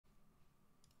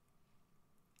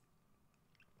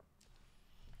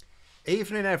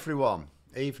Evening, everyone.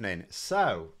 Evening.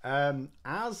 So,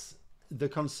 as the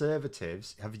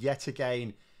Conservatives have yet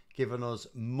again given us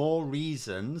more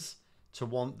reasons to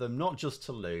want them not just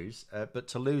to lose, but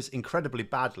to lose incredibly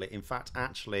badly. In fact,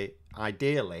 actually,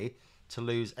 ideally, to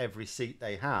lose every seat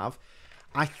they have.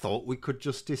 I thought we could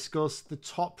just discuss the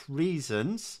top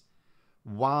reasons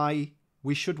why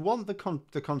we should want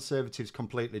the Conservatives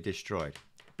completely destroyed.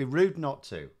 It'd be rude not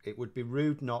to. It would be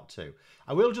rude not to.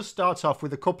 I will just start off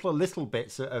with a couple of little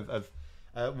bits of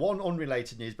one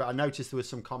unrelated news, but I noticed there were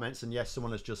some comments, and yes,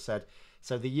 someone has just said,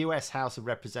 so the US House of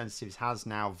Representatives has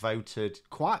now voted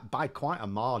by quite a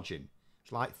margin.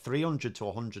 It's like 300 to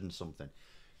 100 and something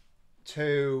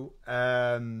to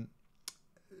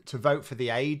vote for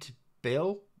the aid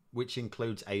bill, which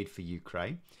includes aid for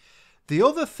Ukraine. The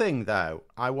other thing, though,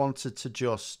 I wanted to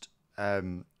just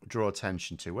draw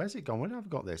attention to. Where's it gone? Where have I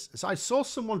got this? So I saw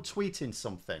someone tweeting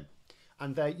something,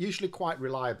 and they're usually quite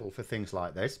reliable for things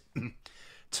like this.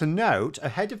 To note,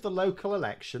 ahead of the local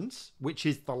elections, which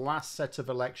is the last set of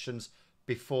elections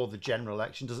before the general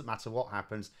election, doesn't matter what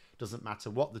happens, doesn't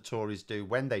matter what the Tories do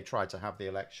when they try to have the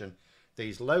election.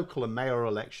 These local and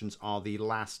mayoral elections are the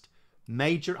last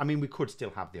major. I mean, we could still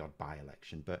have the odd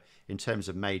by-election, but in terms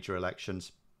of major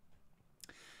elections.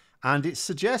 And it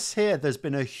suggests here there's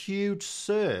been a huge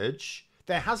surge.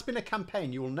 There has been a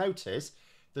campaign, you will notice,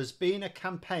 there's been a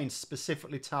campaign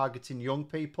specifically targeting young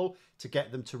people to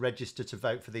get them to register to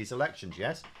vote for these elections,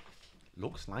 yes?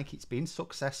 Looks like it's been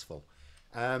successful.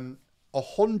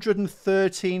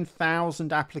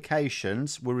 113,000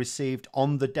 applications were received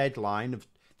on the deadline of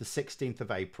the 16th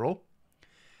of April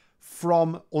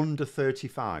from under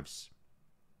 35s.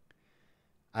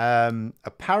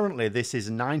 Apparently, this is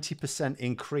a 90%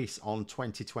 increase on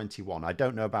 2021. I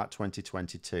don't know about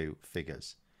 2022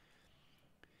 figures.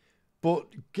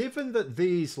 But given that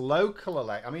these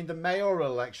local I mean, the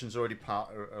mayoral elections are already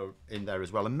are in there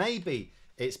as well. And maybe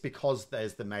it's because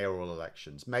there's the mayoral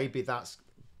elections. Maybe that's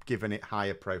given it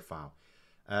higher profile.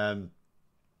 But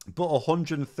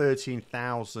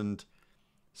 113,000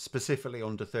 specifically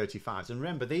under 35s. And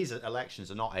remember, these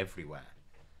elections are not everywhere.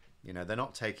 You know, they're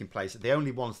not taking place. The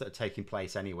only ones that are taking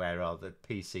place anywhere are the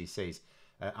PCCs.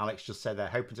 Alex just said they're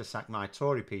hoping to sack my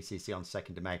Tory PCC on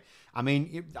 2nd of May. I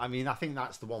mean, I think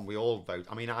that's the one we all vote.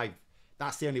 I mean,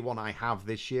 that's the only one I have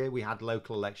this year. We had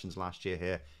local elections last year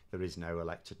here. There is no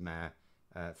elected mayor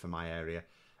for my area.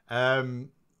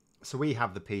 So we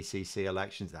have the PCC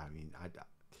elections. I mean,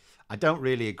 I don't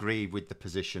really agree with the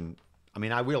position. I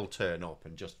mean, I will turn up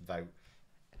and just vote.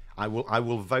 I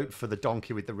will vote for the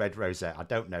donkey with the red rosette. I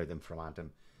don't know them from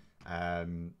Adam,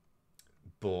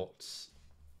 but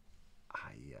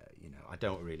I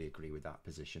don't really agree with that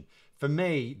position. For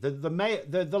me,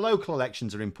 the local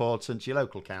elections are important. Your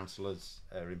local councillors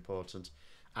are important,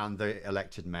 and the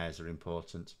elected mayors are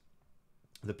important.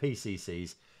 The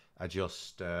PCCs are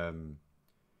just I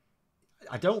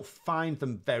don't find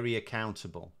them very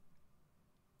accountable.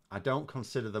 I don't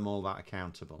consider them all that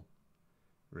accountable,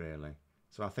 really.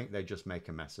 So I think they just make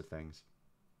a mess of things.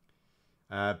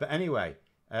 But anyway,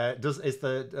 is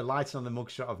the lighting on the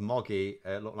mugshot of Moggy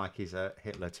look like he's a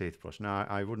Hitler toothbrush? No,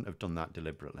 I wouldn't have done that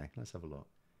deliberately. Let's have a look.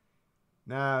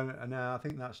 No, I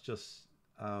think that's just...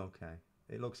 Oh, okay.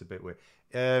 It looks a bit weird.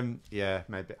 Yeah,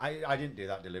 maybe. I didn't do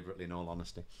that deliberately, in all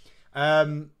honesty. How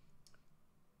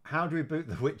do we boot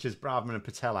the witches, Braverman and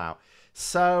Patel out?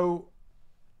 So,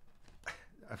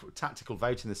 tactical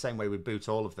voting the same way we boot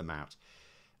all of them out.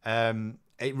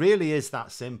 It really is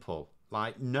that simple.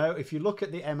 Like, no, if you look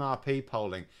at the MRP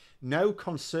polling, no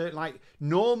concern. Like,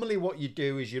 normally what you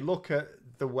do is you look at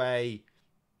the way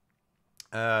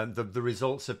the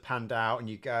results have panned out, and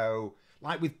you go,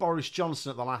 like with Boris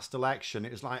Johnson at the last election,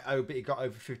 it was like, oh, but he got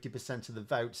over 50% of the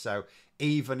vote, so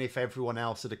even if everyone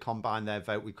else had combined their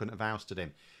vote, we couldn't have ousted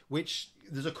him. Which,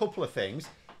 there's a couple of things.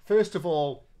 First of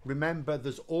all, remember,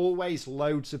 there's always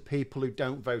loads of people who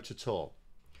don't vote at all.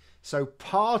 So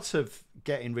part of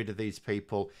getting rid of these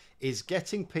people is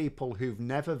getting people who've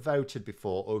never voted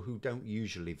before or who don't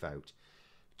usually vote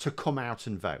to come out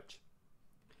and vote.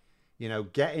 You know,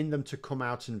 getting them to come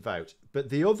out and vote. But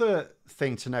the other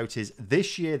thing to note is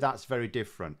this year that's very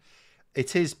different.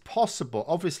 It is possible.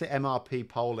 Obviously, MRP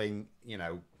polling, you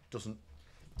know, doesn't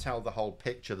tell the whole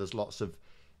picture. There's lots of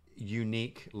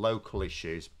unique local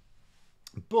issues.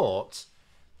 But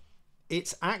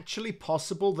it's actually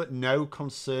possible that no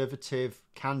Conservative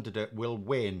candidate will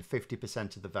win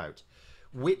 50% of the vote,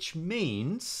 which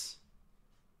means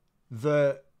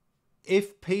that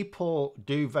if people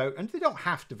do vote, and they don't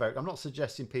have to vote, I'm not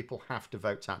suggesting people have to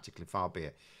vote tactically, far be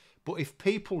it, but if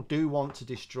people do want to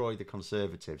destroy the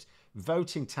Conservatives,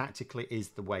 voting tactically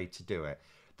is the way to do it.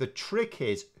 The trick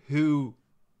is who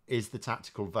is the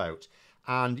tactical vote.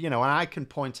 And, you know, I can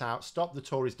point out,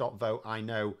 stopthetories.vote, I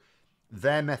know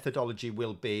their methodology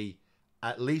will be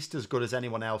at least as good as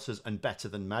anyone else's and better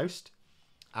than most.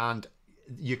 And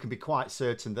you can be quite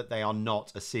certain that they are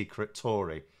not a secret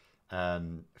Tory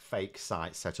fake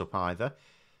site set up either.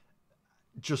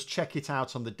 Just check it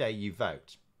out on the day you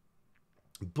vote.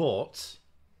 But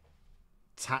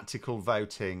tactical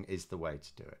voting is the way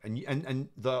to do it. And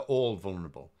they're all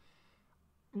vulnerable.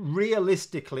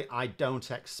 Realistically, I don't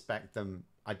expect the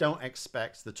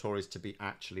Tories to be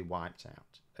actually wiped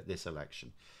out at this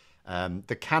election.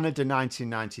 The Canada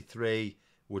 1993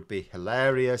 would be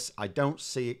hilarious. I don't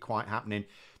see it quite happening.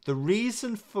 The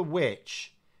reason for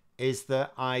which is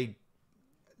that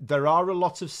there are a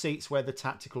lot of seats where the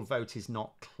tactical vote is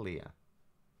not clear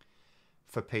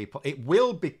for people. It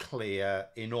will be clear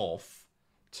enough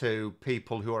to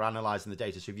people who are analysing the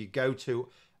data. So if you go to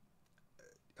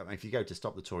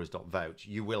stopthetories.vote,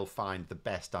 you will find the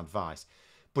best advice.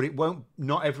 But it won't,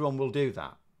 not everyone will do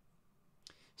that.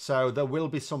 So there will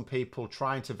be some people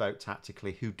trying to vote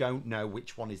tactically who don't know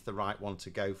which one is the right one to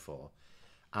go for.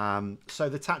 So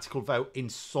the tactical vote in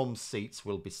some seats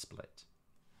will be split.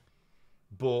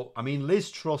 But, I mean, Liz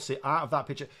Truss, out of that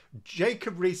picture,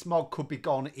 Jacob Rees-Mogg could be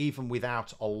gone even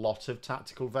without a lot of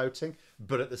tactical voting.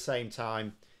 But at the same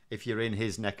time, if you're in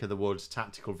his neck of the woods,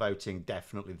 tactical voting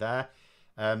definitely there.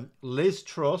 Liz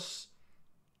Truss,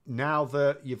 now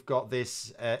that you've got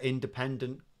this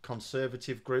independent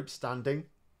conservative group standing,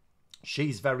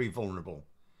 she's very vulnerable.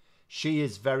 She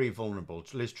is very vulnerable.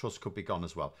 Liz Truss could be gone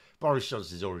as well. Boris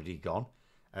Johnson is already gone,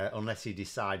 unless he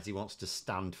decides he wants to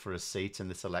stand for a seat in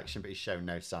this election, but he's shown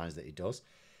no signs that he does.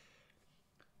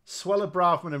 Suella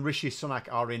Braverman and Rishi Sunak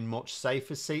are in much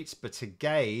safer seats, but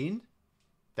again,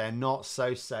 they're not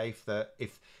so safe that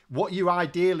if what you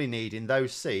ideally need in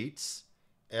those seats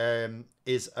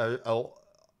is a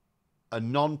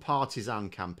non-partisan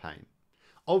campaign.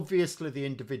 Obviously, the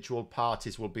individual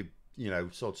parties will be, you know,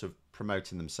 sort of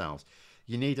promoting themselves.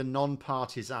 You need a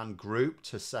non-partisan group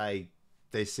to say,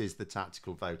 this is the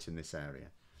tactical vote in this area.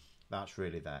 That's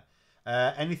really there.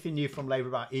 Anything new from Labour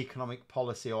about economic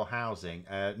policy or housing?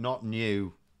 Not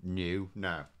new,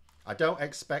 no. I don't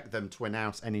expect them to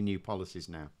announce any new policies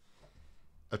now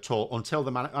at all until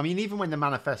even when the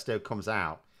manifesto comes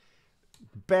out,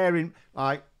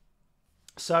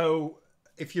 so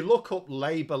if you look up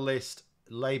Labour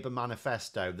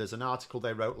manifesto, there's an article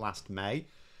they wrote last May,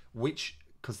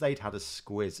 because they'd had a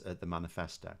squiz at the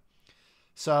manifesto.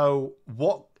 So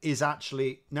what is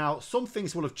actually, now some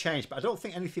things will have changed, but I don't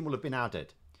think anything will have been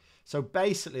added. So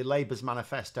basically Labour's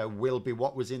manifesto will be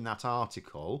what was in that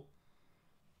article.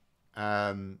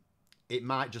 It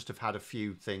might just have had a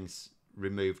few things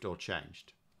removed or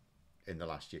changed in the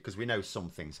last year, because we know some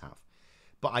things have.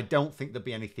 But I don't think there'll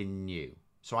be anything new.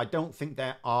 So I don't think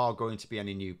there are going to be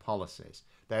any new policies.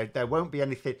 There won't be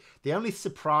anything. The only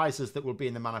surprises that will be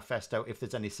in the manifesto, if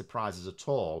there's any surprises at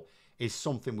all, is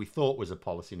something we thought was a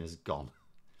policy and has gone.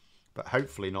 But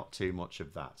hopefully not too much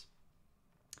of that.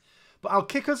 But I'll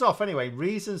kick us off anyway.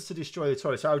 Reasons to destroy the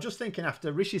Tories. So I was just thinking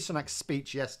after Rishi Sunak's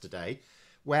speech yesterday,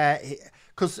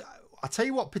 because I'll tell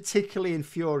you what particularly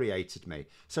infuriated me.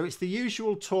 So it's the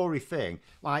usual Tory thing.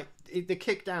 Like, they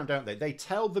kick down, don't they? They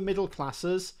tell the middle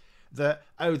classes that,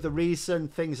 oh, the reason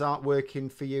things aren't working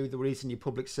for you, the reason your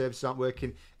public services aren't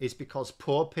working is because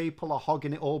poor people are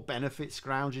hogging it all, benefit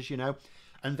scroungers, you know.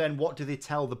 And then what do they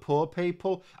tell the poor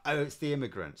people? Oh, it's the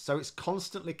immigrants. So it's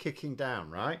constantly kicking down,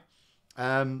 right?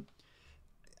 And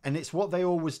it's what they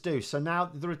always do. So now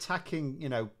they're attacking, you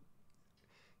know,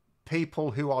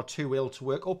 people who are too ill to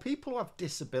work, or people who have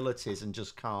disabilities and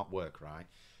just can't work, right?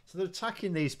 So they're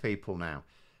attacking these people now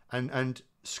and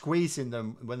squeezing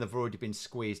them when they've already been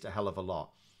squeezed a hell of a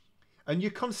lot. And you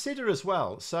consider as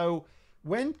well, so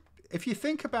if you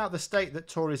think about the state that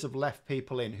Tories have left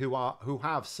people in who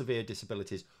have severe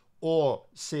disabilities or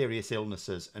serious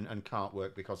illnesses and can't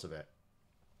work because of it,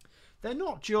 they're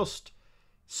not just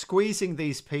squeezing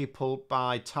these people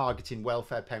by targeting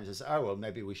welfare payments and say, oh, well,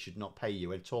 maybe we should not pay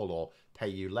you at all or pay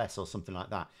you less or something like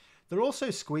that. They're also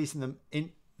squeezing them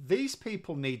in. These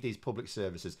people need these public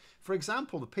services. For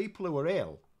example, the people who are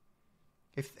ill,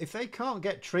 if they can't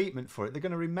get treatment for it, they're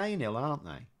going to remain ill, aren't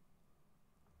they?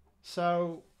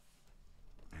 So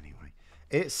anyway,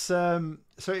 it's so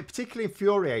it particularly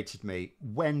infuriated me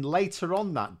when later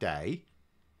on that day,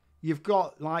 you've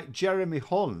got like Jeremy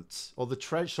Hunt or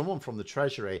someone from the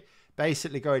Treasury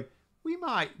basically going, we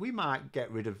might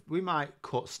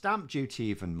cut stamp duty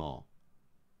even more.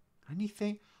 And you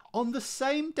think, on the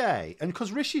same day, and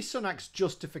because Rishi Sunak's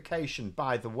justification,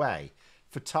 by the way,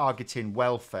 for targeting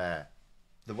welfare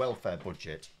the welfare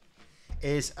budget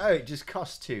is, oh, it just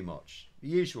costs too much. The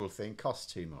usual thing,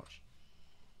 costs too much.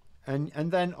 And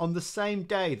then on the same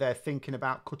day, they're thinking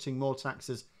about cutting more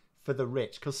taxes for the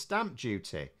rich, because stamp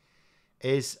duty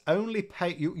is only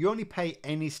pay, you only pay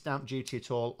any stamp duty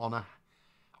at all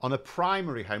on a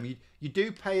primary home. You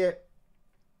do pay it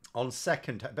on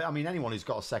second, but I mean, anyone who's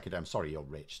got a second home, sorry, you're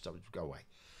rich, so go away.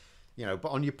 You know, but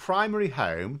on your primary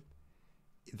home,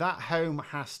 that home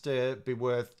has to be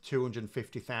worth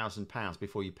 £250,000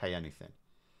 before you pay anything.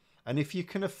 And if you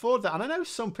can afford that, and I know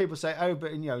some people say, oh,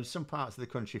 but you know, in some parts of the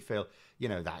country feel, you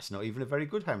know, that's not even a very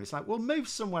good home. It's like, well, move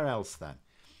somewhere else then.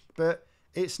 But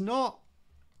it's not,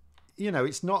 you know,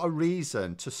 it's not a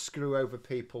reason to screw over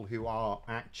people who are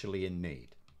actually in need.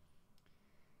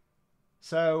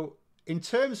 So in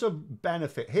terms of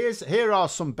benefit, here are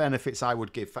some benefits I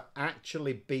would give for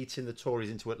actually beating the Tories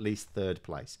into at least third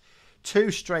place. Two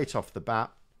straight off the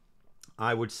bat.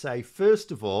 I would say,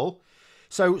 first of all,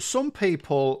 so some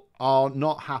people are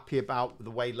not happy about the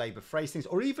way Labour phrase things,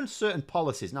 or even certain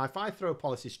policies. Now, if I throw a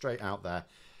policy straight out there,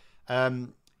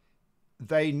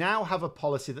 they now have a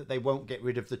policy that they won't get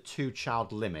rid of the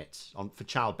 2-child limit for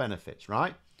child benefits,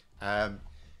 right?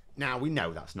 Now, we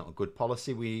know that's not a good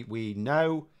policy. We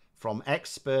know from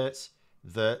experts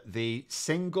that the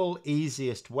single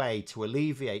easiest way to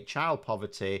alleviate child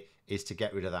poverty is to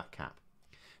get rid of that cap.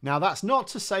 Now, that's not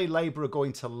to say Labour are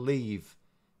going to leave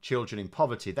children in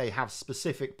poverty. They have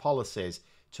specific policies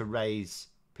to raise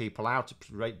people out,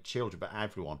 raise children, but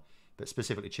everyone, but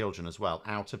specifically children as well,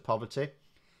 out of poverty.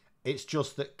 It's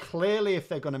just that clearly if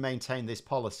they're going to maintain this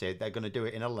policy, they're going to do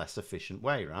it in a less efficient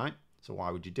way, right? So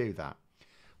why would you do that?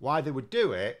 Why they would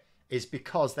do it is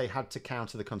because they had to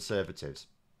counter the Conservatives.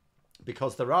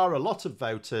 Because there are a lot of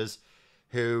voters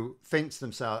who think to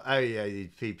themselves, oh yeah,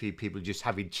 people just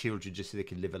having children just so they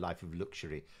can live a life of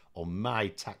luxury on my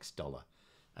tax dollar.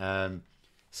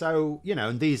 So, you know,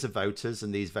 and these are voters,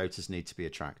 and these voters need to be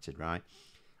attracted, right?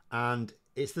 And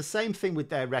it's the same thing with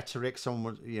their rhetoric.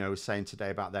 Someone, you know, was saying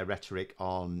today about their rhetoric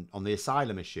on the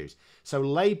asylum issues. So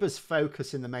Labour's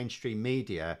focus in the mainstream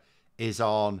media is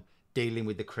on dealing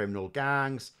with the criminal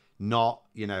gangs, not,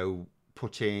 you know,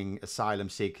 putting asylum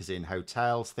seekers in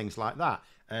hotels, things like that.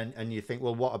 And you think,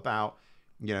 well, what about,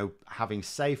 you know, having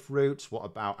safe routes? What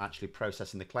about actually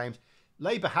processing the claims?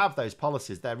 Labour have those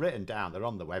policies. They're written down. They're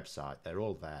on the website. They're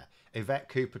all there. Yvette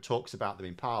Cooper talks about them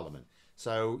in Parliament.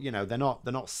 So, you know, they're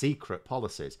not secret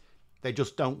policies. They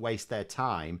just don't waste their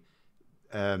time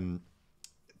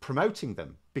promoting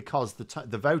them because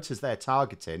the voters they're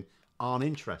targeting aren't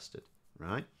interested,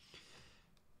 right?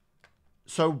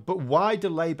 So, but why do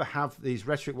Labour have these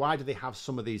rhetoric? Why do they have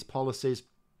some of these policies?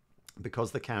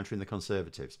 Because they're countering the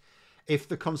Conservatives. If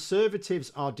the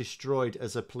Conservatives are destroyed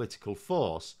as a political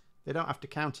force, they don't have to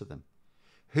counter them.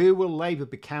 Who will Labour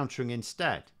be countering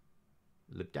instead?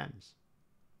 Lib Dems.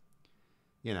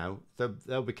 You know,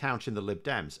 they'll be countering the Lib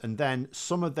Dems. And then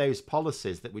some of those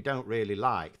policies that we don't really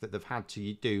like, that they've had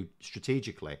to do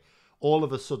strategically, all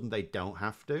of a sudden they don't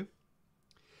have to.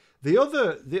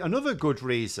 Another good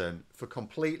reason for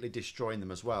completely destroying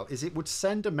them as well is it would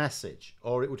send a message,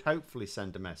 or it would hopefully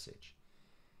send a message,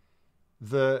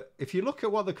 that if you look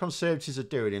at what the Conservatives are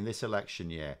doing in this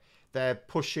election year, they're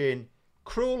pushing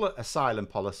cruel asylum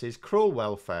policies, cruel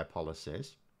welfare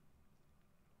policies.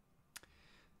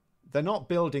 They're not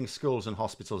building schools and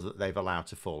hospitals that they've allowed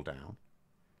to fall down.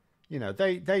 You know,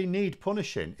 they need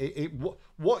punishing.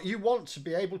 What you want to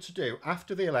be able to do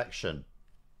after the election,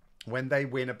 when they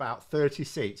win about 30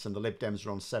 seats and the Lib Dems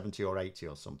are on 70 or 80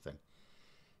 or something,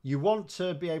 you want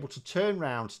to be able to turn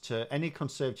round to any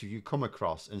Conservative you come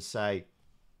across and say,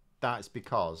 that's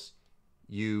because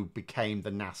you became the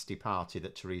nasty party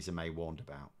that Theresa May warned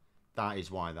about. That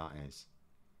is why that is.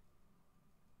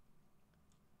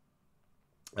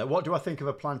 What do I think of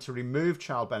a plan to remove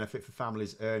child benefit for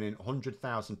families earning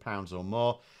 £100,000 or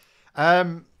more?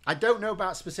 I don't know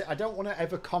about specific. I don't want to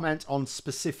ever comment on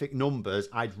specific numbers.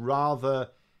 I'd rather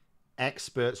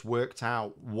experts worked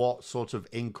out what sort of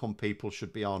income people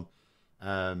should be on,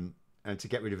 and to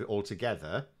get rid of it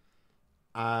altogether.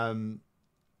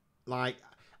 Like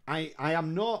I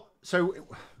am not. So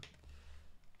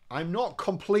I'm not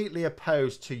completely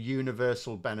opposed to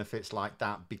universal benefits like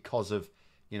that because of,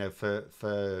 you know,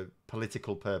 for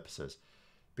political purposes,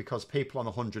 because people on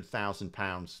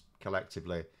 £100,000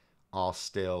 collectively are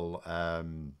still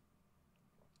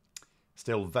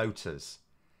voters,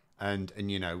 and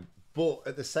you know, but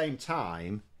at the same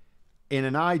time, in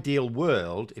an ideal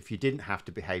world, if you didn't have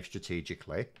to behave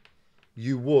strategically,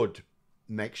 you would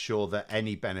make sure that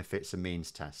any benefits are means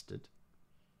tested.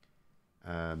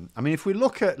 I mean, if we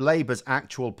look at Labour's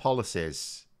actual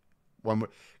policies,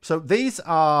 So these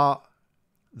are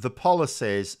the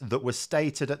policies that were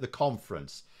stated at the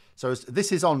conference. So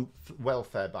this is on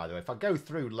welfare, by the way. If I go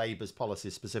through Labour's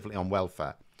policies specifically on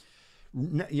welfare,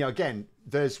 again,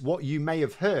 there's what you may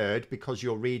have heard because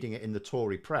you're reading it in the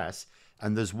Tory press,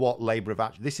 and there's what Labour have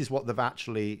actually. This is what they've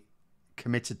actually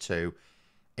committed to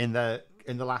in the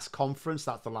last conference.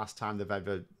 That's the last time they've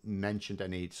ever mentioned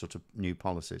any sort of new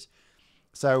policies.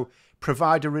 So,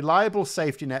 provide a reliable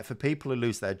safety net for people who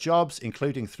lose their jobs,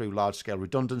 including through large-scale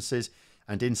redundancies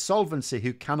and insolvency,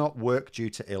 who cannot work due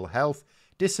to ill health,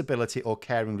 disability or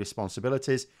caring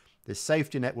responsibilities. This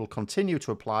safety net will continue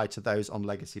to apply to those on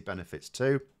legacy benefits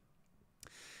too.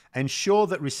 Ensure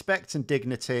that respect and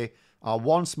dignity are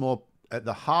once more at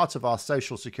the heart of our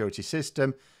social security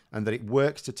system, and that it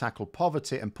works to tackle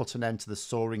poverty and put an end to the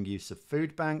soaring use of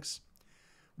food banks.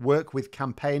 Work with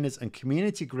campaigners and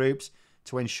community groups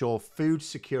to ensure food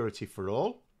security for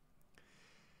all.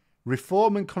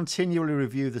 Reform and continually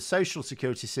review the social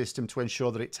security system to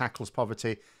ensure that it tackles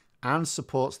poverty and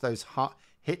supports those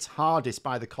hit hardest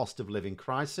by the cost of living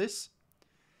crisis.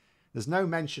 There's no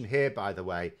mention here, by the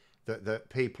way, that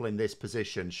people in this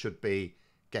position should be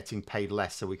getting paid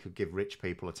less so we could give rich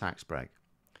people a tax break.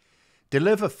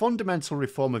 Deliver fundamental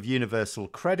reform of universal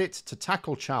credit to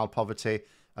tackle child poverty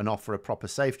and offer a proper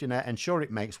safety net. Ensure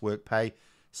it makes work pay,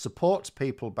 supports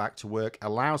people back to work,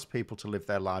 allows people to live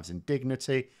their lives in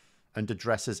dignity, and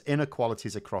addresses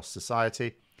inequalities across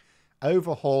society.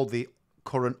 Overhaul the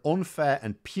current unfair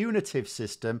and punitive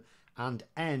system and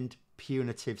end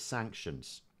punitive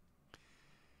sanctions.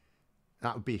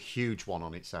 That would be a huge one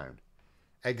on its own.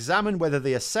 Examine whether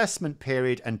the assessment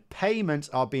period and payment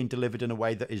are being delivered in a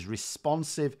way that is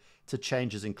responsive to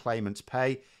changes in claimants'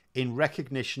 pay in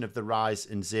recognition of the rise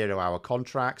in zero-hour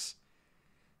contracts.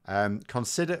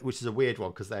 Consider, which is a weird one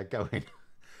because they're going,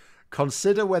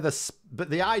 consider whether,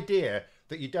 but the idea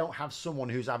that you don't have someone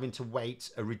who's having to wait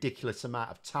a ridiculous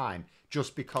amount of time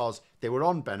just because they were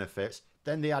on benefits,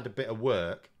 then they had a bit of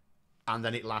work, and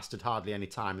then it lasted hardly any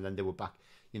time, and then they were back.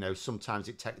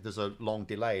 Sometimes there's a long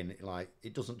delay, and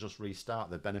it doesn't just restart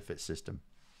the benefit system.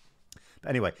 But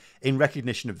anyway, in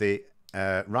recognition of the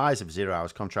rise of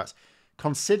zero-hours contracts,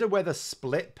 consider whether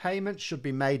split payments should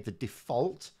be made the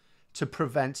default to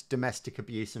prevent domestic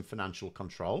abuse and financial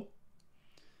control.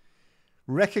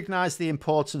 Recognise the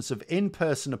importance of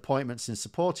in-person appointments in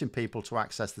supporting people to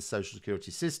access the social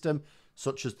security system,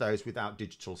 such as those without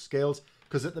digital skills.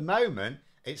 Because at the moment,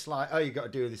 it's like, oh, you've got to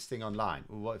do this thing online.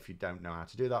 Well, what if you don't know how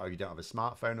to do that, or you don't have a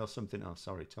smartphone or something? Oh,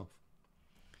 sorry, tough.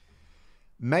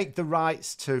 Make the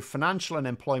rights to financial and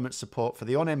employment support for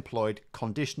the unemployed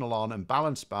conditional on and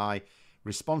balanced by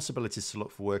responsibilities to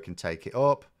look for work and take it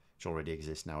up, which already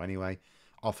exists now anyway.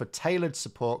 Offer tailored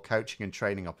support, coaching and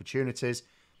training opportunities.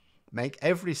 Make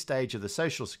every stage of the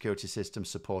social security system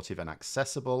supportive and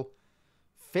accessible.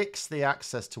 Fix the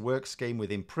access to work scheme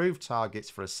with improved targets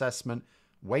for assessment,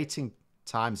 waiting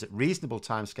times at reasonable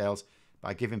timescales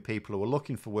by giving people who are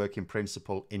looking for work in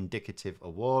principle indicative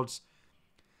awards.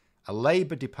 A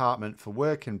Labour Department for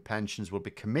Work and Pensions will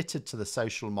be committed to the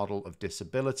social model of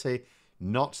disability,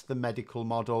 not the medical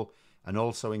model, and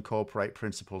also incorporate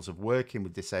principles of working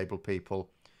with disabled people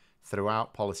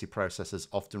throughout policy processes,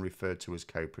 often referred to as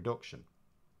co-production.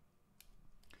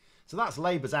 So that's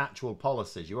Labour's actual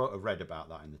policies. You won't have read about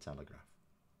that in the Telegraph.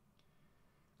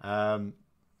 But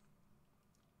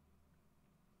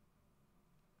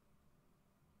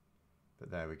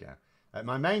there we go.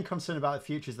 My main concern about the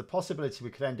future is the possibility we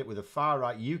could end up with a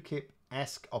far-right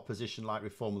UKIP-esque opposition-like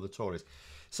reform of the Tories.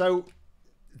 So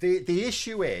the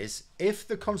issue is, if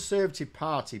the Conservative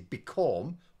Party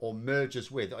become or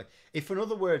merges with, if in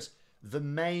other words, the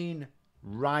main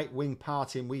right-wing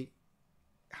party we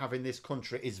have in this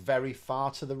country is very far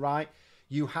to the right,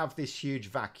 you have this huge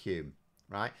vacuum,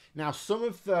 right? Now, some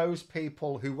of those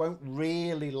people who won't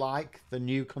really like the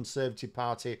new Conservative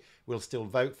Party will still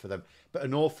vote for them, but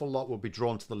an awful lot will be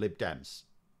drawn to the Lib Dems.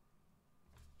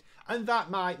 And that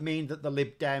might mean that the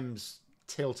Lib Dems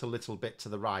tilt a little bit to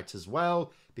the right as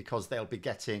well, because they'll be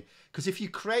getting... Because if you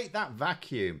create that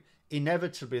vacuum,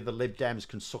 inevitably the Lib Dems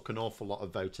can suck an awful lot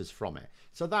of voters from it.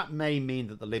 So that may mean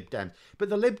that the Lib Dems... But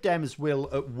the Lib Dems will,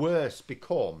 at worst,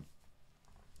 become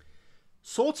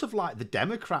sort of like the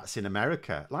Democrats in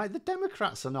America. Like, the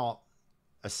Democrats are not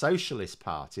a socialist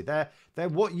party. They're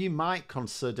what you might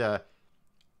consider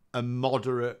a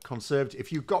moderate conservative.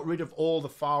 If you got rid of all the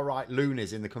far-right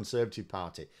loonies in the Conservative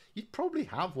Party, you'd probably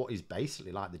have what is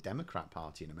basically like the Democrat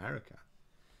Party in America.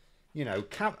 You know,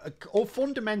 or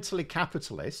fundamentally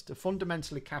capitalist, a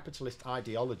fundamentally capitalist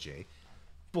ideology,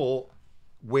 but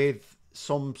with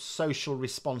some social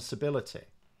responsibility.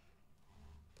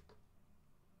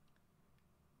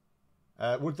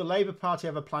 Would the Labour Party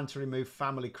ever plan to remove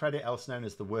family credit, else known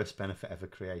as the worst benefit ever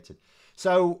created?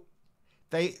 So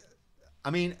the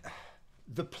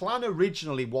plan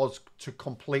originally was to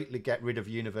completely get rid of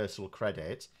universal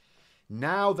credit.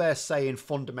 Now they're saying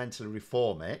fundamentally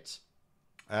reform it.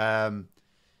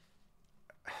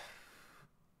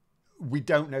 We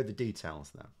don't know the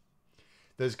details though.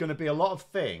 There's going to be a lot of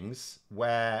things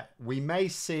where we may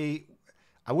see.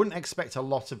 I wouldn't expect a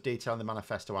lot of detail in the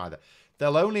manifesto either.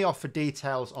 They'll only offer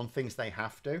details on things they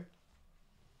have to.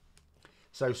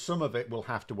 So some of it we'll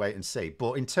have to wait and see.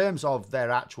 But in terms of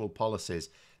their actual policies,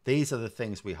 these are the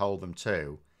things we hold them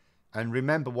to. And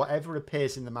remember, whatever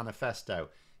appears in the manifesto,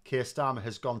 Keir Starmer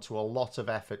has gone to a lot of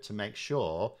effort to make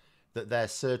sure that they're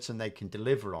certain they can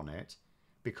deliver on it.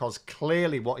 Because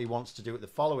clearly what he wants to do at the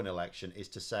following election is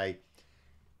to say,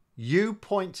 you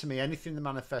point to me anything in the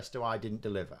manifesto I didn't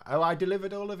deliver. Oh, I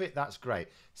delivered all of it. That's great.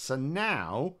 So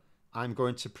now I'm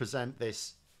going to present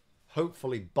this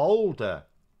hopefully bolder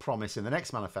promise in the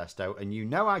next manifesto, and you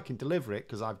know I can deliver it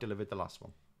because I've delivered the last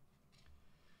one.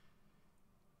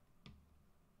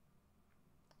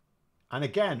 And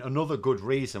again, another good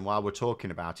reason why we're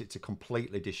talking about it to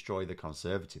completely destroy the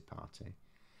Conservative Party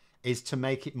is to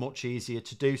make it much easier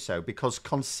to do so. Because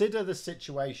consider the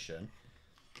situation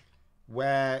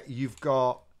where you've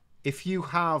got, if you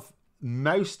have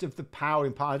most of the power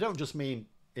in Parliament, I don't just mean,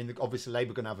 obviously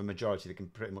Labour are going to have a majority, they can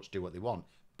pretty much do what they want,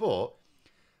 but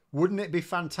wouldn't it be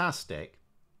fantastic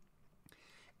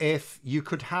if you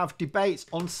could have debates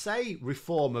on, say,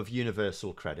 reform of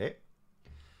universal credit,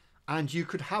 and you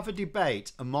could have a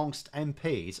debate amongst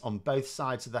MPs on both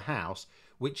sides of the House,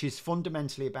 which is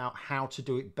fundamentally about how to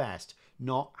do it best,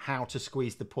 not how to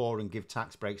squeeze the poor and give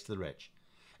tax breaks to the rich.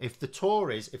 If the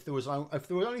Tories, if there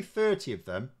were only 30 of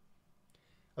them,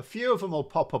 a few of them will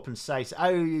pop up and say,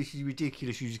 oh, this is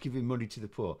ridiculous, you're just giving money to the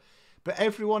poor. But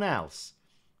everyone else,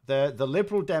 the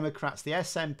Liberal Democrats, the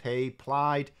SNP,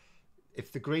 Plaid,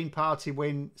 if the Green Party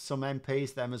win some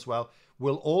MPs, them as well,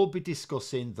 will all be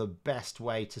discussing the best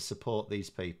way to support these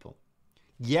people.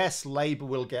 Yes, Labour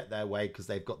will get their way because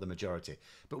they've got the majority.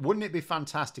 But wouldn't it be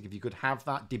fantastic if you could have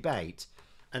that debate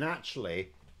and actually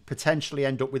potentially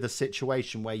end up with a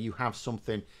situation where you have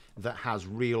something that has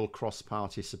real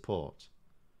cross-party support?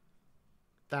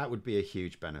 That would be a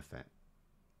huge benefit.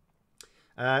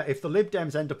 If the Lib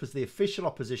Dems end up as the official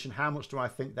opposition, how much do I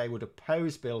think they would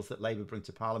oppose bills that Labour bring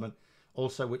to Parliament?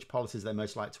 Also, which policies they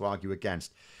most like to argue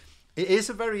against? It is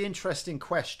a very interesting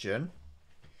question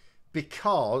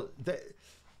because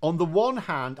on the one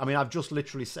hand, I mean, I've just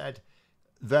literally said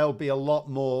there'll be a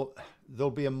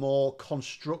more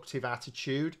constructive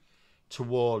attitude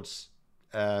towards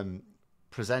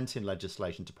presenting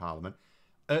legislation to Parliament.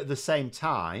 At the same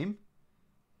time,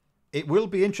 it will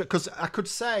be interesting because I could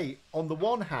say, on the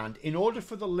one hand, in order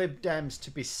for the Lib Dems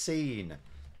to be seen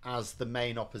as the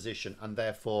main opposition and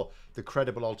therefore the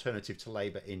credible alternative to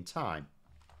Labour in time,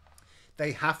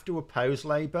 they have to oppose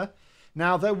Labour.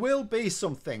 Now, there will be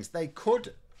some things they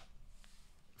could,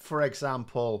 for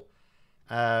example,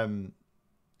 again,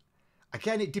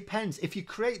 it depends. If you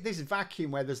create this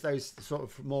vacuum where there's those sort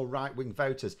of more right-wing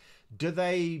voters, do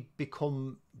they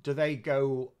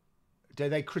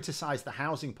criticise the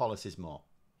housing policies more?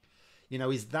 You know,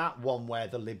 is that one where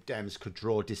the Lib Dems could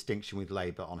draw a distinction with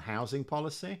Labour on housing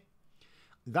policy?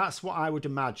 That's what I would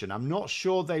imagine. I'm not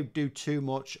sure they do too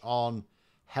much on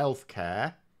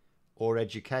healthcare or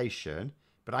education,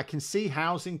 but I can see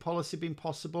housing policy being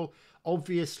possible.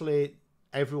 Obviously,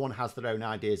 everyone has their own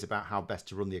ideas about how best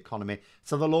to run the economy,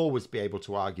 so they'll always be able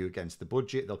to argue against the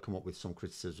budget. They'll come up with some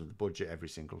criticism of the budget every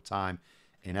single time,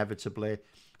 inevitably.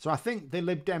 So I think the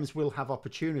Lib Dems will have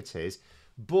opportunities,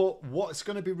 but what's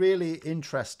going to be really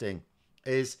interesting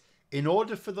is, in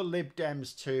order for the Lib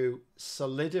Dems to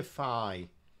solidify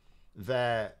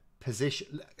their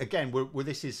position, again,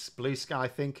 this is blue sky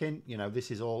thinking, you know,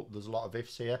 this is all, there's a lot of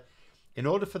ifs here. In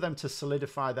order for them to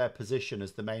solidify their position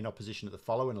as the main opposition at the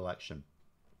following election,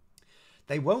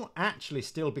 they won't actually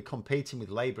still be competing with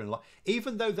Labour,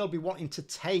 even though they'll be wanting to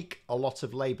take a lot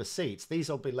of Labour seats. These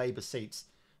will be Labour seats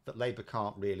that Labour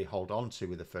can't really hold on to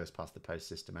with the first past the post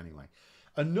system anyway.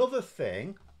 Another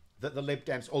thing that the Lib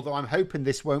Dems, although I'm hoping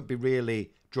this won't be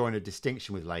really drawing a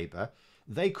distinction with Labour,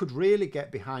 they could really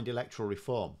get behind electoral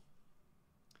reform.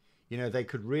 You know, they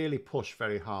could really push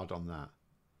very hard on that.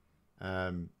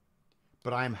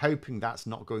 But I am hoping that's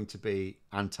not going to be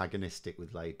antagonistic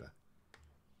with Labour.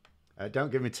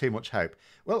 Don't give me too much hope.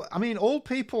 Well, I mean, all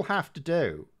people have to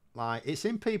do, like, it's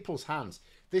in people's hands.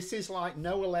 This is like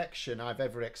no election I've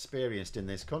ever experienced in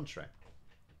this country.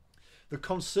 The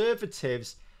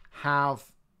Conservatives have,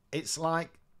 it's like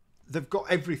they've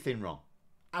got everything wrong.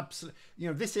 absolutely, you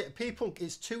know, this is, people,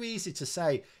 it's too easy to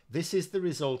say this is the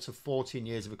result of 14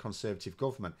 years of a Conservative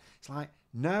government. It's like,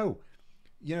 no,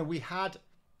 you know, we had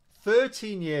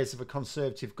 13 years of a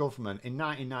Conservative government in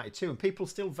 1992 and people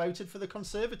still voted for the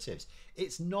Conservatives.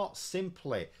 It's not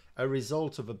simply a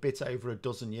result of a bit over a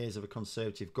dozen years of a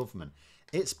Conservative government.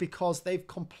 It's because they've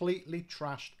completely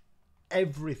trashed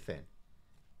everything.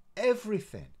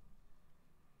 Everything.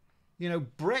 You know,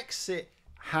 Brexit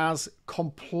has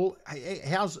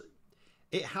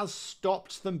it has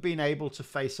stopped them being able to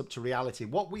face up to reality.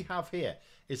 What we have here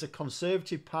is a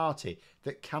Conservative Party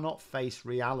that cannot face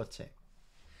reality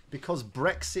because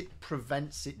Brexit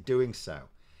prevents it doing so.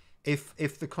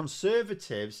 If the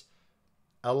Conservatives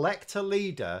elect a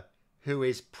leader who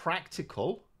is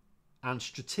practical and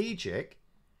strategic,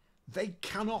 they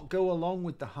cannot go along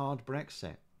with the hard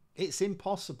Brexit. It's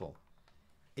impossible.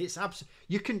 It's absolutely.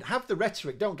 You can have the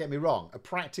rhetoric, don't get me wrong. A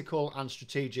practical and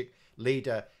strategic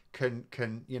leader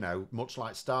can you know, much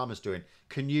like Starmer's doing,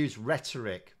 can use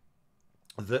rhetoric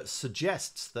that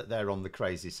suggests that they're on the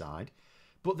crazy side,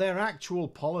 but their actual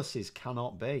policies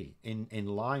cannot be in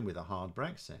line with a hard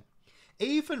Brexit.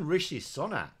 Even Rishi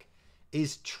Sunak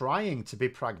is trying to be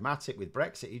pragmatic with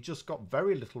Brexit. He just got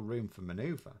very little room for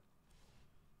manoeuvre.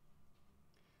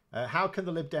 How can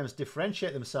the Lib Dems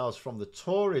differentiate themselves from the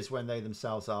Tories when they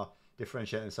themselves are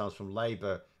differentiating themselves from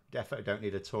Labour? Definitely don't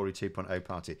need a Tory 2.0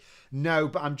 party. No,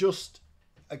 but I'm just,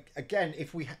 again,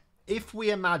 if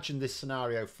we imagine this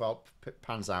scenario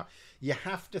pans out, you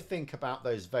have to think about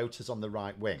those voters on the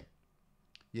right wing.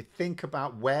 You think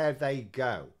about where they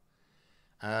go.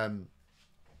 And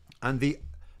the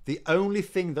only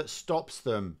thing that stops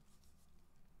them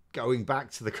going back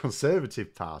to the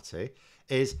Conservative Party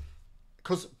is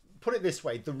because, put it this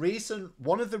way,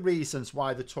 one of the reasons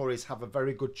why the Tories have a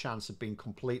very good chance of being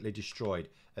completely destroyed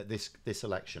at this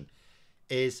election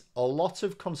is a lot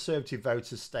of Conservative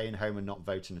voters staying home and not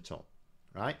voting at all,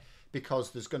 right?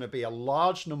 Because there's going to be a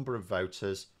large number of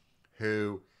voters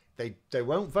who they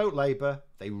won't vote Labour,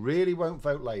 they really won't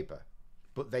vote Labour,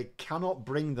 but they cannot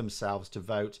bring themselves to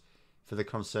vote for the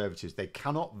Conservatives. They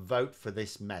cannot vote for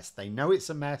this mess. They know it's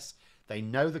a mess. They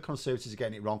know the Conservatives are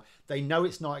getting it wrong. They know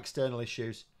it's not external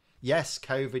issues. Yes,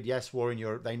 COVID, yes, war in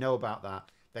Europe. They know about that.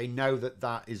 They know that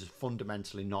that is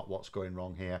fundamentally not what's going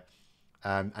wrong here.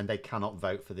 And they cannot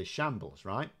vote for this shambles,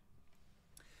 right?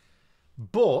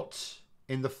 But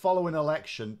in the following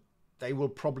election, they will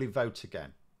probably vote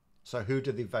again. So who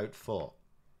do they vote for?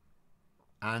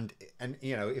 And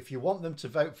you know, if you want them to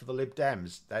vote for the Lib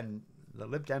Dems, then the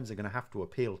Lib Dems are going to have to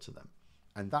appeal to them.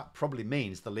 And that probably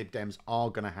means the Lib Dems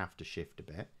are going to have to shift a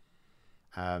bit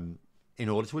in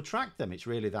order to attract them. It's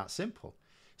really that simple.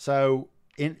 So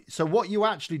what you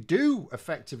actually do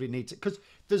effectively need to, because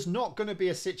there's not going to be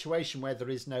a situation where there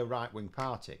is no right-wing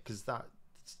party, because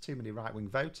that's too many right-wing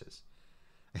voters.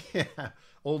 Yeah.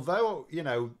 Although, you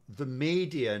know, the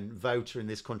median voter in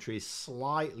this country is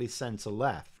slightly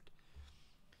centre-left,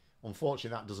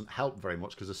 unfortunately that doesn't help very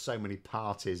much because there's so many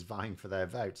parties vying for their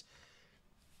votes.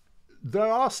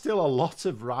 There are still a lot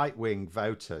of right-wing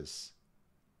voters.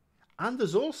 And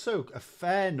there's also a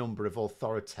fair number of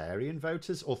authoritarian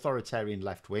voters, authoritarian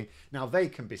left-wing. Now, they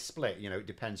can be split. You know, it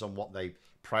depends on what they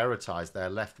prioritise, their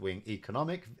left-wing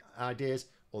economic ideas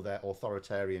or their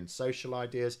authoritarian social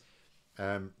ideas.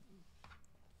 But,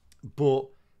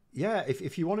 yeah,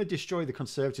 if you want to destroy the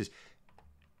Conservatives,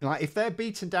 like if they're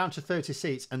beaten down to 30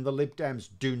 seats and the Lib Dems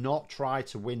do not try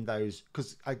to win those,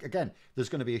 because, again, there's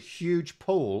going to be a huge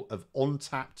pool of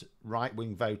untapped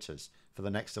right-wing voters for the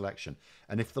next election.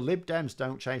 And if the Lib Dems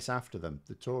don't chase after them,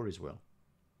 the Tories will.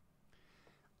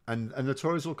 And the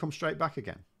Tories will come straight back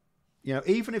again. You know,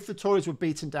 even if the Tories were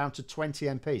beaten down to 20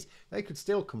 MPs, they could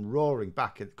still come roaring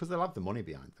back because they'll have the money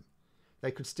behind them.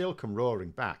 They could still come roaring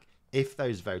back if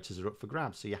those voters are up for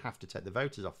grabs. So you have to take the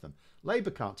voters off them.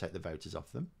 Labour can't take the voters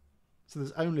off them. So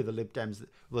there's only the Lib Dems.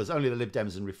 Well, there's only the Lib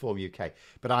Dems and Reform UK.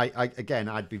 But again,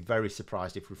 I'd be very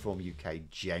surprised if Reform UK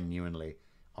genuinely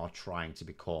are trying to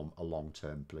become a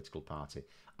long-term political party.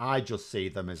 I just see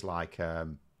them as like,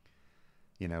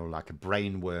 you know, like a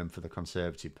brainworm for the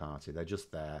Conservative Party. They're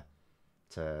just there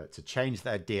to change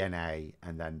their DNA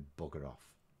and then bugger off.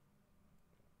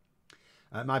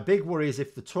 My big worry is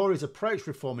if the Tories approached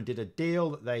reform and did a deal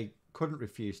that they couldn't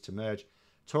refuse to merge.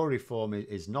 Tory reform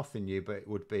is nothing new, but it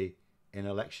would be an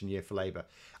election year for Labour.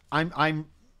 I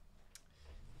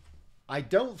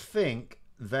don't think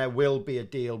there will be a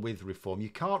deal with reform. You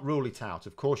can't rule it out.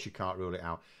 Of course you can't rule it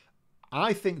out.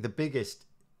 I think the biggest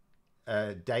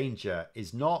danger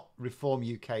is not Reform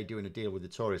UK doing a deal with the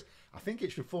Tories. I think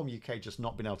it's Reform UK just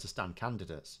not being able to stand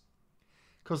candidates,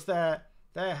 because they're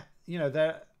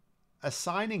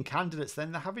assigning candidates,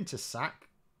 then they're having to sack.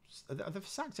 They've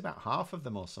sacked about half of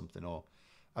them or something, or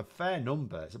a fair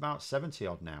number. It's about 70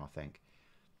 odd now, I think,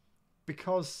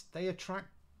 because they attract.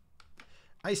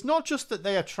 It's not just that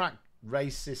they attract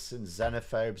racists and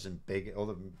xenophobes and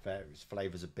other various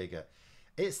flavors of bigot.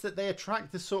 It's that they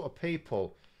attract the sort of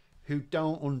people who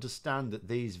don't understand that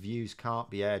these views can't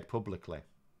be aired publicly.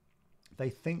 They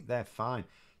think they're fine.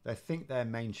 They think they're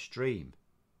mainstream.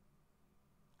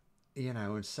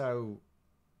 And so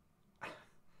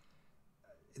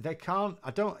they can't.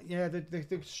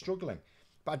 They're struggling.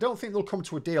 But I don't think they'll come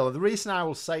to a deal. And the reason I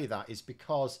will say that is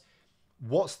because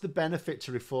what's the benefit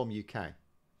to Reform UK?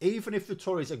 Even if the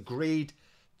Tories agreed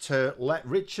to let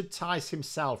Richard Tice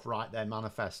himself write their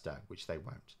manifesto, which they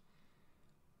won't,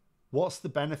 what's the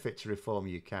benefit to Reform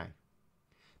UK?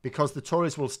 Because the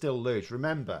Tories will still lose.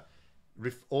 Remember,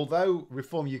 although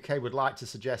Reform UK would like to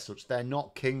suggest such, they're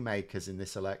not kingmakers in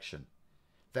this election.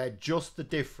 They're just the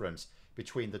difference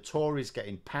between the Tories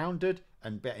getting pounded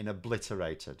and getting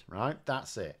obliterated, right?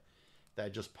 That's it. They're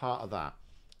just part of that.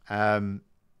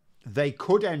 They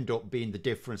could end up being the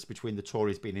difference between the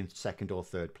Tories being in second or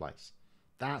third place.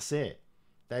 That's it.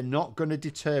 They're not going to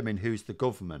determine who's the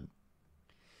government.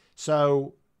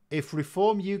 So if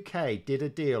Reform UK did a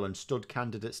deal and stood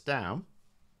candidates down,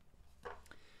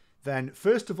 then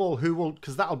first of all, who will,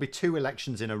 because that'll be 2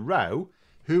 elections in a row,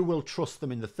 who will trust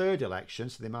them in the third election?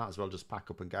 So they might as well just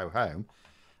pack up and go home.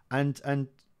 And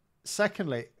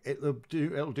secondly, it'll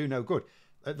do no good.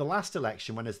 At the last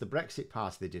election, when as the Brexit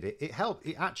Party they did it, it helped.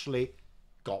 It actually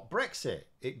got Brexit.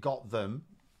 It got them.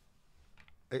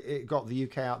 It got the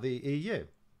UK out of the EU.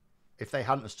 If they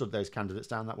hadn't have stood those candidates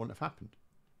down, that wouldn't have happened.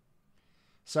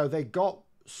 So they got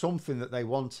something that they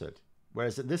wanted.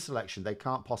 Whereas at this election, they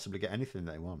can't possibly get anything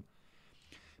they want.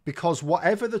 Because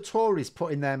whatever the Tories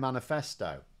put in their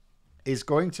manifesto is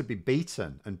going to be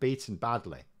beaten, and beaten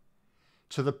badly,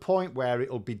 to the point where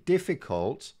it'll be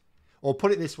difficult, or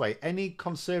put it this way, any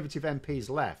Conservative MPs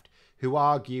left who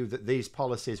argue that these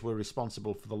policies were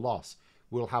responsible for the loss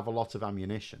will have a lot of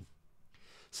ammunition.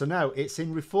 So no, it's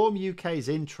in Reform UK's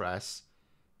interests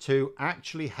to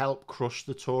actually help crush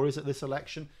the Tories at this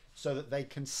election so that they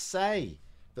can say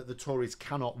that the Tories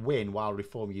cannot win while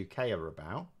Reform UK are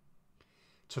about,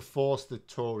 to force the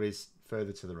Tories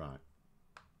further to the right.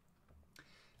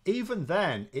 Even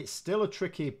then, it's still a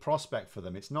tricky prospect for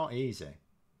them. It's not easy.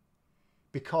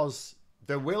 Because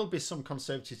there will be some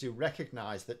Conservatives who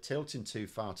recognise that tilting too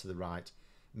far to the right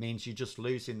means you're just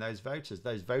losing those voters.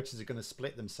 Those voters are going to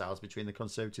split themselves between the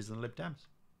Conservatives and the Lib Dems.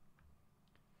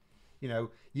 You know,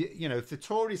 if the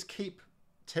Tories keep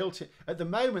tilting... At the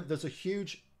moment, there's a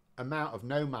huge amount of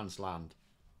no man's land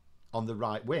on the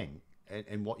right wing,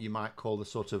 in what you might call the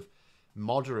sort of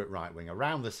moderate right wing.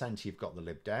 Around the centre, you've got the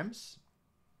Lib Dems,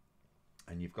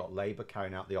 and you've got Labour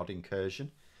carrying out the odd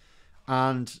incursion.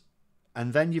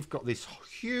 And then you've got this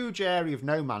huge area of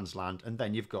no man's land, and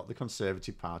then you've got the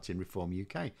Conservative Party and Reform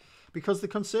UK. Because the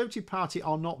Conservative Party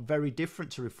are not very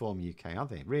different to Reform UK, are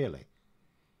they, really?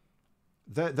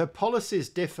 The policies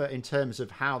differ in terms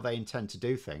of how they intend to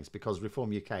do things, because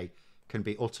Reform UK can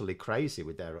be utterly crazy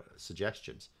with their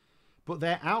suggestions. But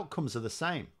their outcomes are the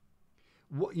same.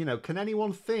 Can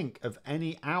anyone think of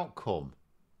any outcome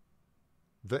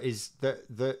that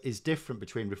is different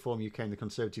between Reform UK and the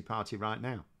Conservative Party right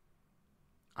now?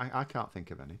 I can't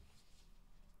think of any.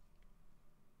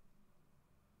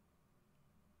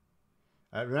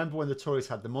 Remember when the Tories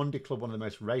had the Monday Club, one of the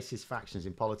most racist factions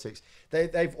in politics?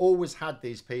 They've always had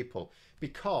these people,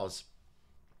 because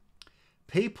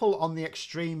people on the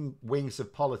extreme wings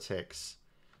of politics,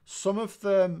 some of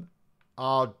them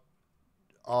are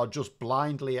just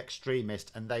blindly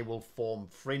extremist, and they will form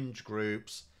fringe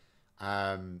groups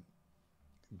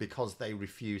because they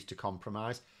refuse to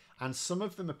compromise. And some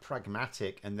of them are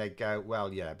pragmatic, and they go,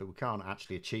 well, yeah, but we can't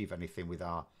actually achieve anything with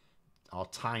our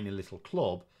tiny little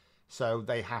club, so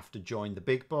they have to join the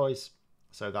big boys.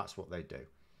 So that's what they do.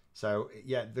 So,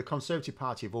 yeah, the Conservative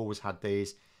Party have always had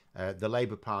these. The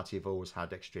Labour Party have always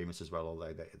had extremists as well,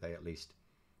 although they at least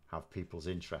have people's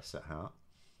interests at heart.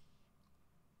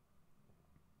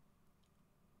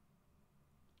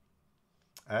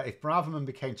 If Braverman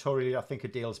became Tory leader, I think a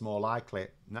deal's more likely.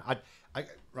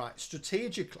 Right,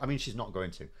 strategically, I mean, she's not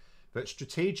going to, but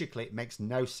strategically, it makes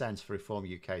no sense for Reform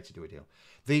UK to do a deal.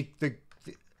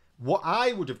 What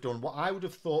I would have done, what I would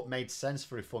have thought made sense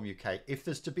for Reform UK, if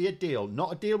there's to be a deal,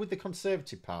 not a deal with the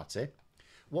Conservative Party,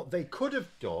 what they could have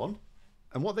done,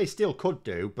 and what they still could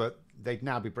do, but they'd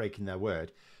now be breaking their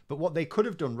word, but what they could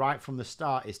have done right from the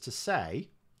start is to say,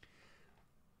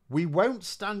 we won't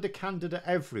stand a candidate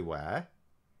everywhere.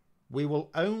 We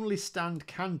will only stand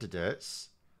candidates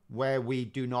where we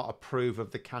do not approve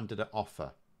of the candidate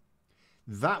offer.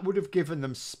 That would have given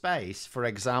them space, for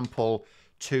example,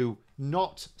 to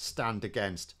not stand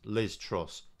against Liz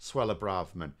Truss, Suella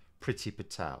Braverman, Priti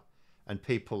Patel, and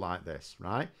people like this,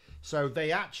 right? So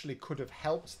they actually could have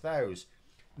helped those.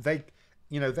 I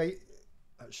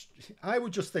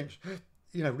would just think,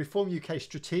 Reform UK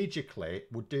strategically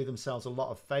would do themselves a lot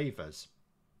of favours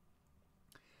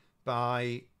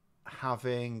by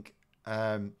having,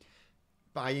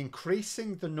 by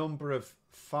increasing the number of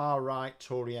far-right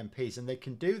Tory MPs, and they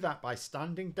can do that by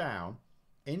standing down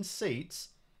in seats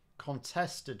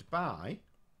contested by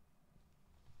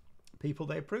people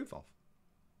they approve of.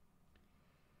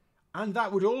 And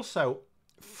that would also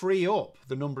free up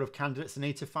the number of candidates they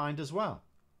need to find as well.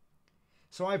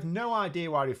 So I have no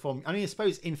idea why Reform... I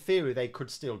suppose in theory they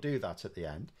could still do that at the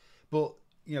end. But,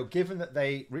 given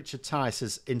that Richard Tice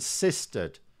has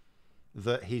insisted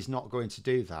that he's not going to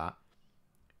do that,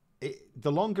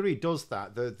 the longer he does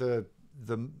that,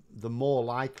 the more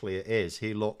likely it is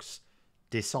he looks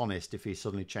dishonest if he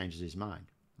suddenly changes his mind,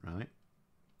 right?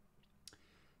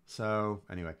 So,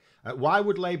 anyway, why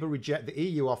would Labour reject the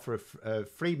EU offer of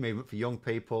free movement for young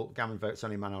people? Gammon votes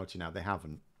only minority now. They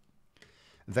haven't.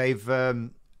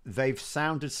 They've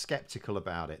sounded sceptical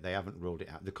about it. They haven't ruled it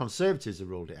out. The Conservatives have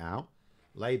ruled it out.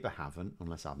 Labour haven't,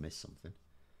 unless I've missed something.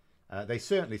 They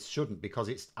certainly shouldn't, because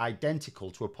it's identical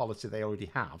to a policy they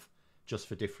already have, just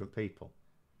for different people.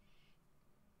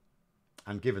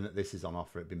 And given that this is on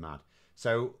offer, it'd be mad.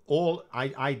 So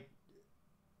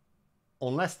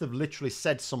unless they've literally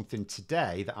said something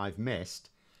today that I've missed,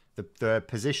 the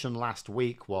position last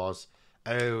week was,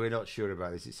 oh, we're not sure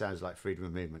about this. It sounds like freedom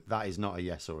of movement. That is not a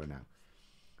yes or a no.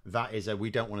 That is a, we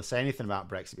don't want to say anything about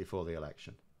Brexit before the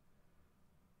election.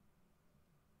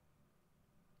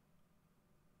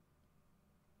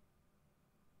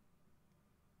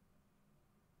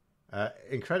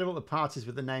 Incredible the parties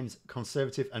with the names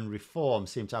Conservative and Reform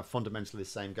seem to have fundamentally the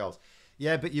same goals.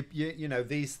 Yeah, but you know,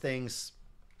 these things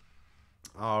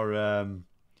are,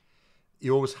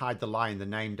 you always hide the lie in the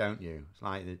name, don't you? It's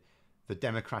like the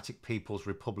Democratic People's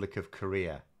Republic of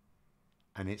Korea.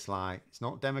 And it's like, it's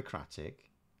not democratic,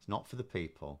 it's not for the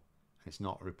people, it's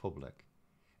not a republic.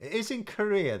 It is in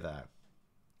Korea, though.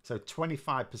 So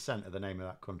 25% of the name of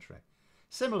that country.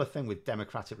 Similar thing with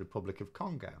Democratic Republic of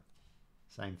Congo.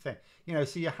 Same thing. You know,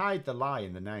 so you hide the lie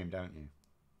in the name, don't you?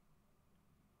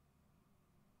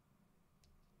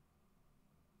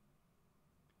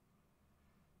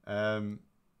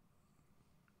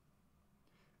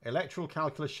 Electoral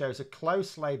calculus shows a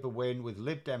close Labour win with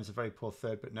Lib Dems a very poor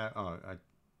third, but no. Oh,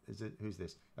 is it? Who's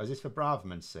this? Oh, is this for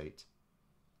Braverman's seat?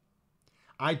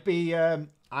 I'd be. I'm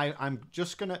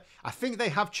just gonna. I think they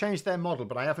have changed their model,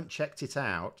 but I haven't checked it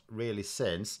out really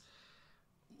since.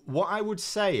 What I would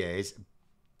say is,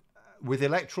 with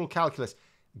electoral calculus,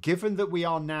 given that we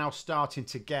are now starting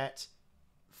to get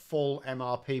full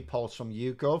MRP polls from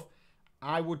YouGov,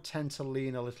 I would tend to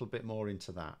lean a little bit more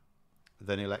into that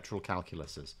than electoral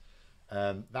calculuses.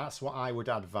 That's what I would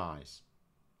advise.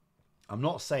 I'm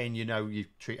not saying, you know, you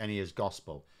treat any as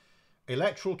gospel.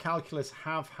 Electoral calculus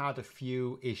have had a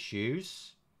few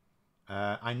issues.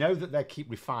 I know that they keep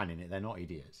refining it. They're not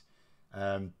idiots.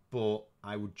 But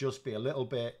I would just be a little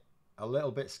bit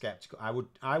skeptical.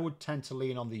 I would tend to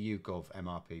lean on the YouGov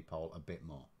MRP poll a bit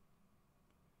more.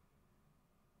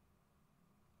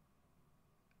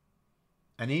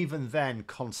 And even then,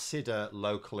 consider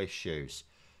local issues.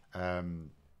 But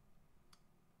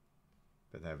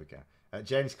there we go.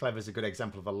 James Clever is a good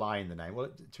example of a lie in the name. Well,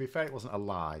 to be fair, it wasn't a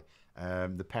lie.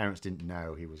 The parents didn't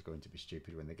know he was going to be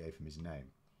stupid when they gave him his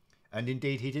name. And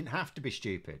indeed, he didn't have to be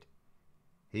stupid.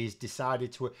 He's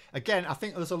decided to... Again, I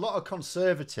think there's a lot of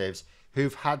Conservatives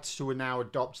who've had to now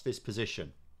adopt this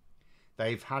position.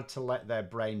 They've had to let their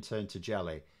brain turn to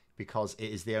jelly because it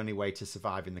is the only way to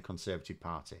survive in the Conservative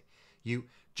Party.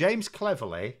 James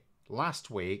Cleverly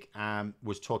last week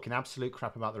was talking absolute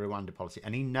crap about the Rwanda policy,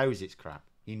 and he knows it's crap.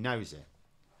 He knows it.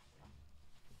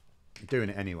 Doing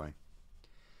it anyway.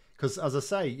 Because, as I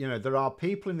say, you know, there are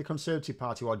people in the Conservative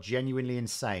Party who are genuinely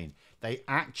insane. They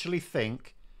actually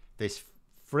think this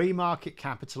free market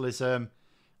capitalism,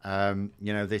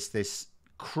 you know, this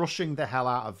crushing the hell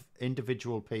out of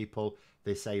individual people,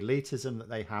 this elitism that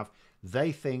they have,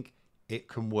 they think it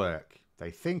can work.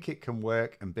 They think it can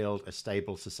work and build a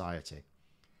stable society.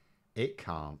 It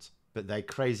can't, but they're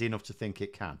crazy enough to think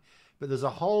it can. But there's a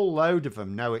whole load of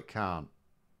them know it can't.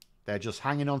 They're just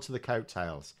hanging on to the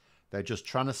coattails. They're just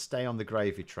trying to stay on the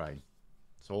gravy train.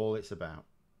 That's all it's about.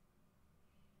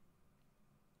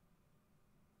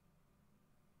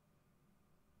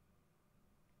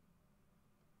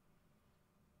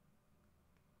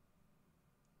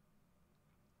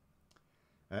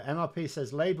 MRP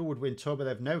says Labour would win Torbay. They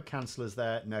have no councillors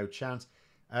there, no chance.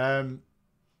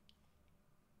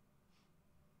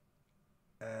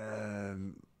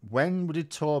 When did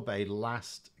Torbay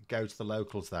last go to the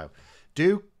locals, though?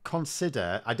 Do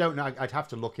consider, I don't know, I'd have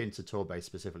to look into Torbay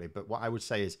specifically, but what I would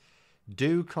say is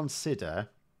do consider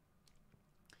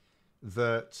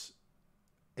that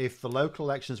if the local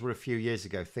elections were a few years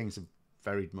ago, things have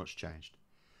very much changed.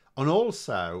 And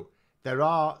also, there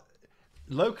are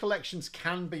local elections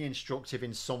can be instructive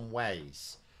in some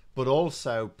ways, but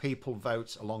also people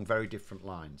vote along very different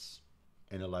lines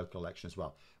in a local election as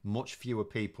well. Much fewer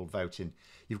people voting.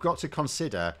 You've got to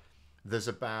consider there's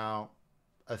about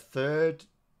a third,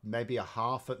 maybe a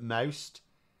half at most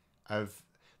of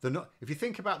the. If you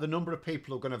think about the number of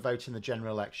people who are going to vote in the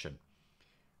general election,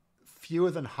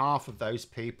 fewer than half of those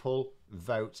people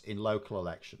vote in local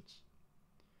elections.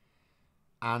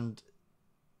 And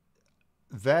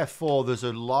therefore, there's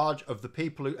a large of the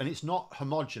people who, and it's not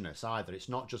homogenous either. It's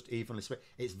not just evenly split.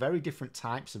 It's very different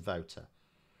types of voter.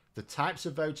 The types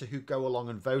of voter who go along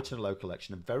and vote in a local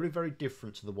election are very, very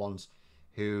different to the ones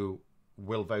who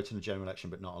will vote in a general election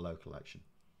but not a local election.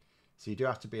 So you do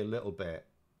have to be a little bit...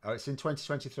 Oh, it's in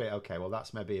 2023. Okay, well,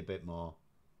 that's maybe a bit more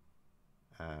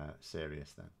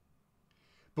serious then.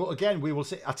 But again, we will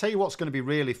see. I'll tell you what's going to be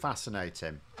really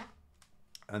fascinating,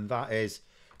 and that is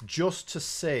just to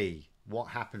see what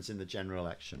happens in the general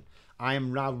election. I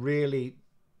am now really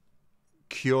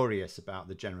curious about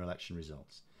the general election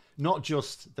results. Not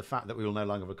just the fact that we will no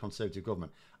longer have a Conservative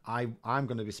government. I'm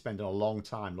going to be spending a long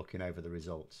time looking over the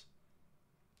results.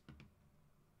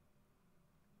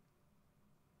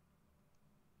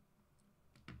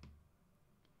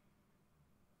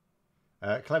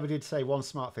 Clever did say one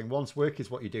smart thing. Once work is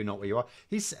what you do, not what you are.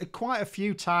 He's quite a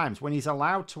few times when he's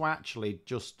allowed to actually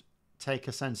just take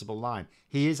a sensible line.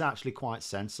 He is actually quite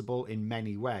sensible in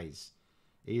many ways.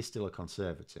 He is still a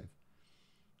Conservative.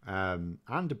 And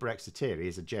a Brexiteer. He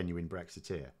is a genuine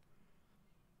Brexiteer.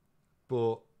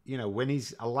 But, you know, when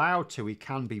he's allowed to, he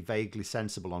can be vaguely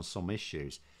sensible on some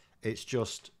issues. It's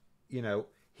just, you know,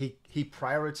 he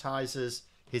prioritises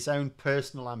his own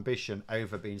personal ambition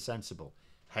over being sensible.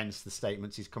 Hence the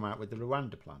statements he's come out with the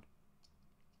Rwanda plan.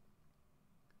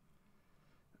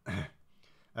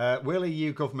 Will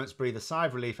EU governments breathe a sigh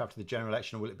of relief after the general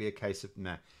election, or will it be a case of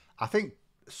nah? I think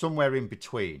somewhere in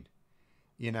between.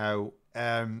 You know,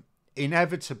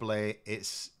 inevitably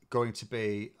it's going to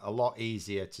be a lot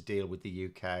easier to deal with the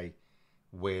UK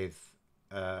with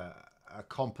a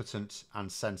competent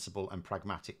and sensible and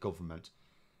pragmatic government,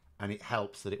 and it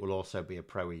helps that it will also be a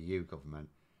pro-EU government.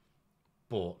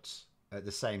 But at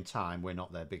the same time, we're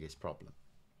not their biggest problem.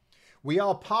 We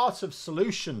are part of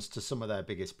solutions to some of their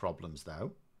biggest problems,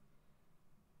 though.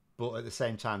 But at the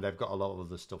same time, they've got a lot of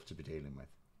other stuff to be dealing with.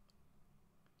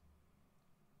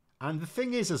 And the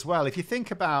thing is as well, if you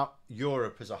think about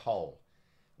Europe as a whole,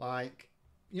 like,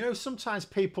 you know, sometimes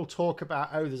people talk about,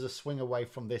 oh, there's a swing away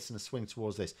from this and a swing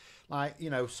towards this. Like, you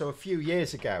know, so a few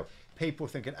years ago, people were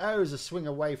thinking, oh, there's a swing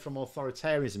away from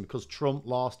authoritarianism because Trump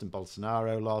lost and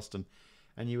Bolsonaro lost,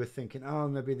 and you were thinking, oh,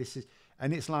 maybe this is...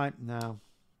 And it's like, no.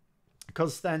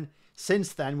 Because then,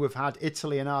 since then, we've had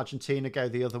Italy and Argentina go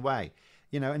the other way.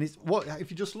 You know, and it's what if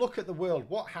you just look at the world,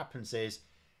 what happens is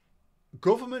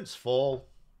governments fall.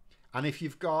 And if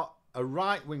you've got a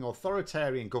right-wing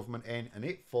authoritarian government in and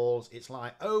it falls, it's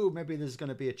like, oh, maybe there's going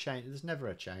to be a change. There's never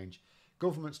a change.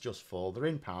 Governments just fall. They're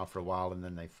in power for a while and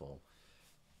then they fall.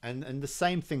 And the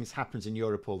same things happens in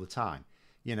Europe all the time.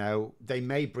 You know, they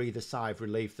may breathe a sigh of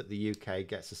relief that the UK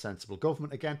gets a sensible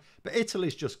government again, but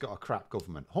Italy's just got a crap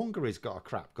government. Hungary's got a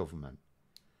crap government.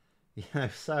 You know,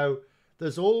 so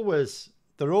there always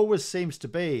seems to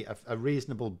be a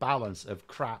reasonable balance of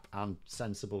crap and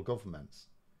sensible governments.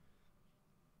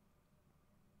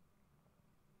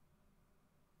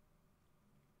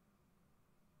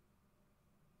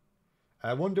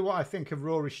 I wonder what I think of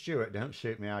Rory Stewart. Don't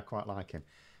shoot me, I quite like him.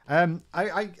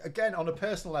 I again, on a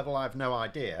personal level, I have no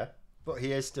idea, but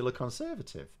he is still a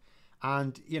Conservative.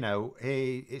 And, you know,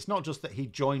 it's not just that he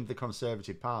joined the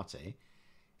Conservative Party.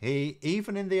 He,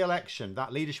 even in the election,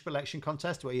 that leadership election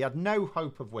contest where he had no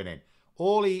hope of winning,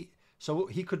 so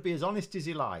he could be as honest as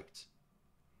he liked.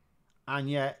 And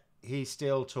yet he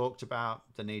still talked about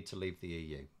the need to leave the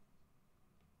EU.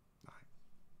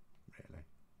 Really.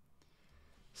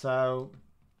 So,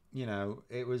 you know,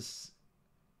 it was...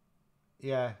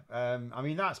 Yeah, I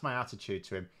mean, that's my attitude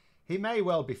to him. He may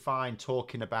well be fine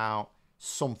talking about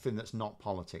something that's not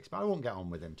politics, but I won't get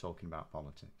on with him talking about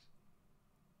politics.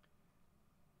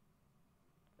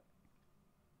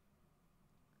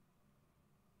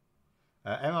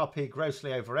 MRP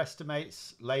grossly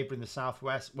overestimates Labour in the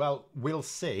southwest. Well, we'll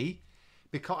see.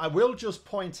 Because I will just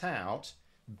point out,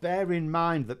 bear in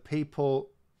mind that people,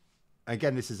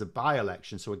 again, this is a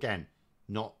by-election, so again,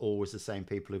 not always the same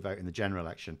people who vote in the general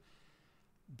election.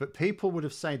 But people would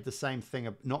have said the same thing,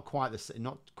 not quite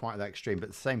that extreme, but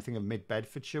the same thing of Mid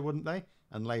Bedfordshire, wouldn't they?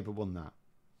 And Labour won that.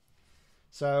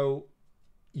 So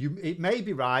it may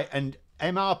be right, and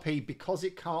MRP, because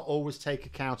it can't always take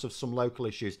account of some local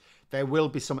issues, there will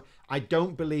be some. I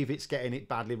don't believe it's getting it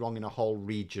badly wrong in a whole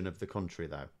region of the country,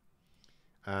 though.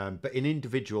 But in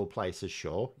individual places,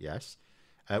 sure, yes.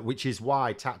 Which is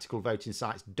why tactical voting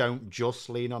sites don't just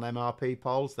lean on MRP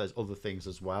polls. There's other things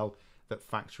as well that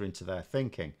factor into their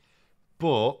thinking.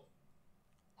 But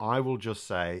I will just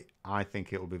say, I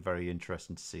think it will be very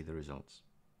interesting to see the results.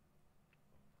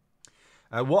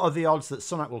 What are the odds that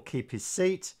Sunak will keep his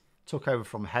seat? Took over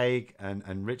from Hague,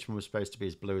 and Richmond was supposed to be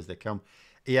as blue as they come.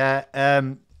 Yeah,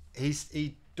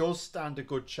 he does stand a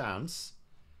good chance.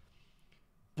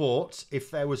 But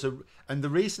if there was and the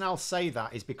reason I'll say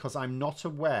that is because I'm not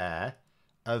aware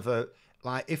of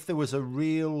if there was a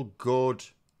real good,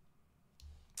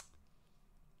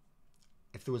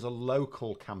 if there was a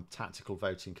local tactical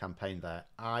voting campaign there,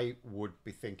 I would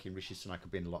be thinking Rishi Sunak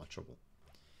could be in a lot of trouble.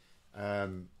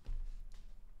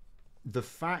 The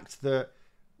fact that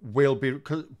we'll be,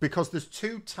 because there's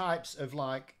two types of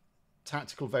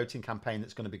tactical voting campaign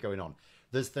that's going to be going on.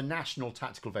 There's the national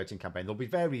tactical voting campaign. There'll be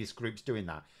various groups doing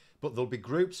that, but there'll be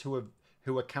groups who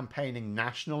are campaigning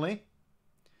nationally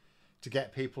to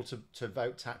get people to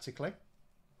vote tactically.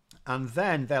 And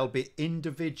then there'll be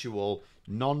individual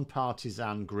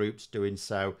non-partisan groups doing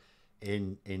so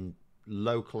in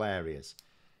local areas.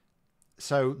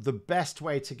 So the best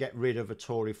way to get rid of a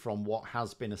Tory from what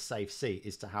has been a safe seat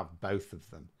is to have both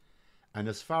of them. And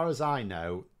as far as I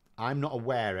know, I'm not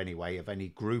aware anyway of any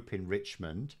group in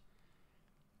Richmond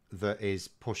that is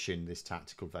pushing this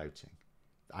tactical voting.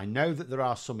 I know that there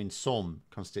are some in some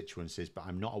constituencies, but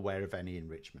I'm not aware of any in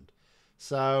Richmond.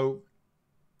 So,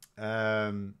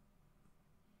 yeah,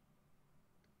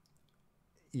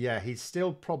 he's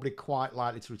still probably quite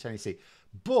likely to retain his seat.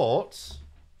 But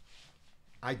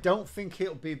I don't think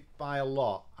it'll be by a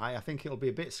lot. I think it'll be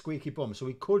a bit squeaky bum, so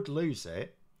he could lose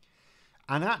it.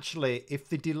 And actually, if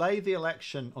they delay the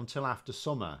election until after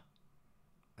summer,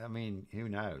 I mean, who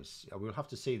knows? We'll have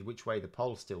to see which way the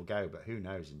polls still go, but who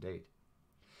knows indeed.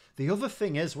 The other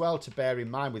thing as well to bear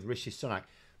in mind with Rishi Sunak,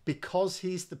 because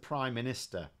he's the Prime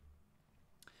Minister,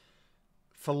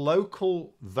 for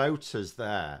local voters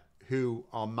there who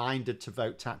are minded to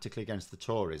vote tactically against the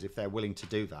Tories, if they're willing to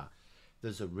do that,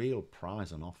 there's a real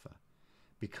prize on offer.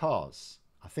 Because,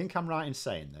 I think I'm right in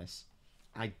saying this,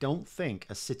 I don't think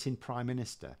a sitting Prime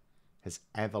Minister has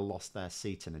ever lost their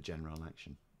seat in a general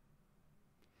election.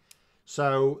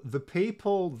 So the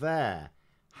people there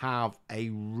have a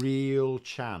real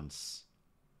chance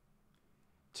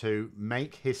to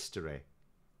make history,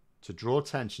 to draw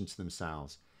attention to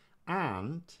themselves.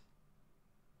 And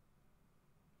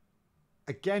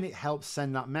again, it helps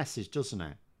send that message, doesn't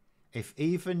it? If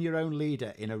even your own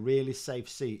leader in a really safe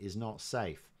seat is not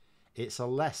safe, it's a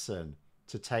lesson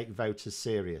to take voters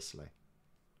seriously.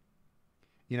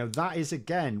 You know, that is,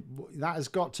 again, that has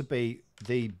got to be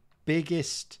the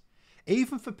biggest,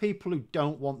 even for people who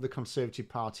don't want the Conservative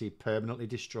Party permanently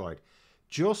destroyed,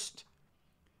 just,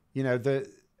 you know,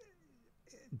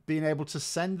 being able to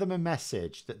send them a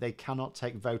message that they cannot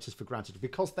take voters for granted,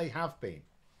 because they have been.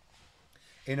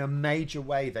 In a major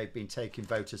way, they've been taking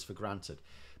voters for granted.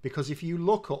 Because if you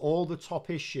look at all the top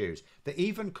issues that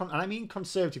even, and I mean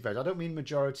Conservative votes, I don't mean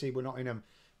majority, we're not in them,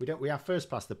 we have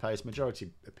first past the post, majority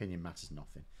opinion matters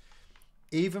nothing.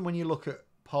 Even when you look at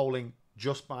polling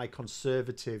just by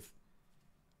Conservative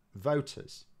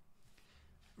voters,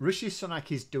 Rishi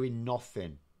Sunak is doing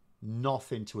nothing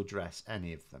to address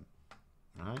any of them,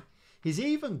 right? He's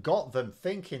even got them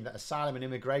thinking that asylum and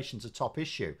immigration's a top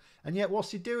issue, and yet what's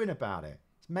he doing about it?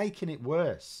 He's making it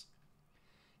worse.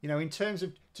 You know, in terms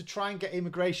of to try and get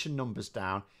immigration numbers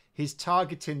down, he's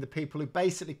targeting the people who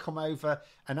basically come over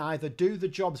and either do the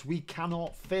jobs we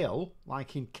cannot fill,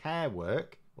 like in care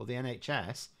work or the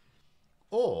NHS,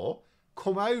 or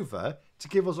come over to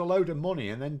give us a load of money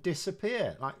and then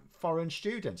disappear, like foreign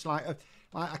students. Like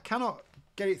I cannot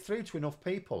get it through to enough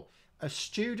people. A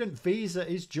student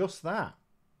visa is just that.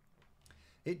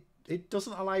 It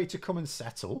doesn't allow you to come and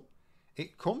settle.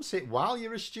 It comes in while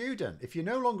you're a student. If you're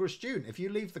no longer a student, if you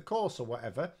leave the course or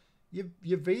whatever,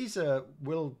 your visa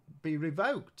will be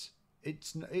revoked.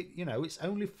 You know, it's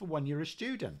only for when you're a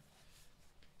student.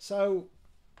 So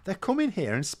they're coming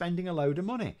here and spending a load of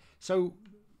money. So,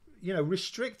 you know,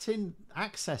 restricting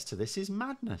access to this is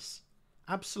madness.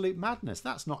 Absolute madness.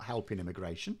 That's not helping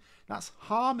immigration. That's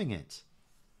harming it.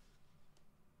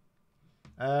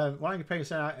 Wang Peng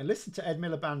saying, I listened to Ed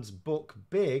Miliband's book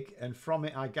Big, and from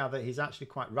it I gather he's actually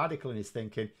quite radical in his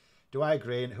thinking. Do I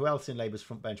agree? And who else in Labour's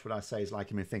front bench would I say is like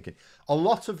him in thinking? A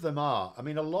lot of them are. I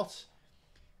mean, a lot.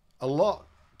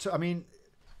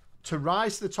 To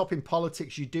rise to the top in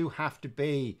politics, you do have to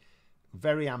be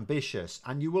very ambitious,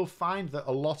 and you will find that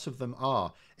a lot of them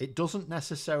are. It doesn't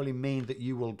necessarily mean that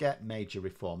you will get major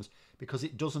reforms, because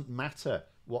it doesn't matter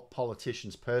what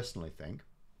politicians personally think.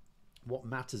 What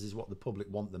matters is what the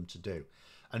public want them to do.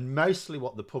 And mostly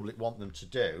what the public want them to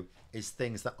do is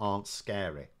things that aren't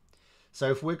scary. So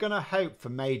if we're going to hope for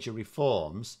major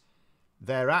reforms,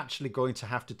 they're actually going to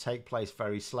have to take place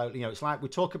very slowly. You know, it's like we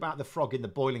talk about the frog in the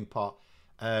boiling pot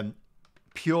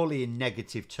purely in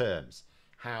negative terms,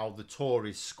 how the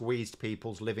Tories squeezed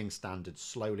people's living standards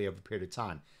slowly over a period of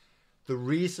time. The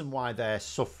reason why they're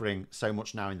suffering so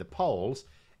much now in the polls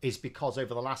is because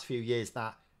over the last few years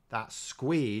that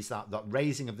squeeze, that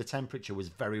raising of the temperature was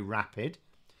very rapid.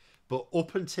 But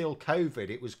up until COVID,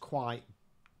 it was quite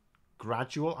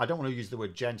gradual. I don't want to use the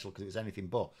word gentle because it was anything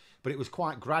but it was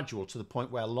quite gradual to the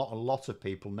point where a lot of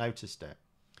people noticed it.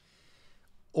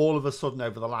 All of a sudden,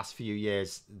 over the last few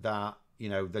years, that, you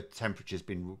know, the temperature's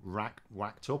been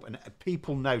whacked up and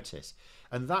people notice.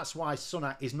 And that's why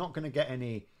Sunak is not going to get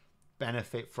any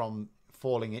benefit from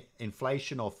falling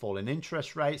inflation or falling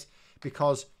interest rates,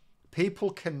 because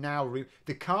people can now,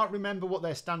 they can't remember what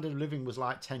their standard of living was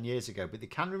like 10 years ago, but they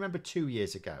can remember 2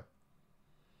 years ago.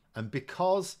 And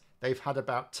because they've had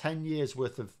about 10 years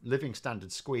worth of living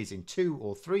standard squeeze in 2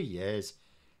 or 3 years,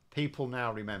 people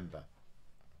now remember.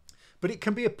 But it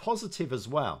can be a positive as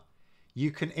well.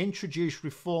 You can introduce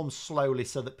reforms slowly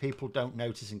so that people don't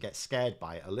notice and get scared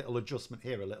by it. A little adjustment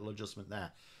here, a little adjustment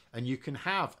there. And you can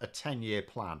have a 10-year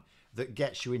plan that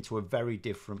gets you into a very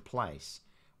different place,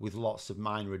 with lots of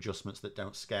minor adjustments that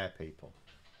don't scare people.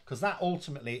 Because that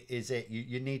ultimately is it.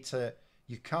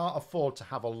 You can't afford to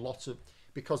have a lot of,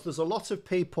 because there's a lot of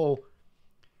people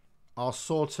are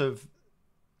sort of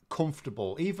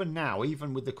comfortable, even now,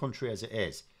 even with the country as it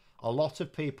is, a lot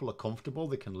of people are comfortable,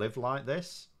 they can live like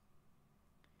this,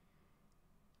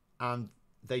 and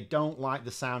they don't like the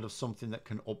sound of something that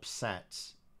can upset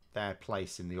their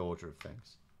place in the order of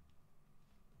things.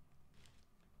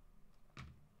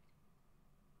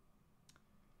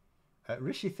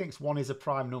 Rishi thinks 1 is a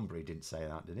prime number. He didn't say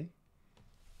that, did he?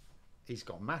 He's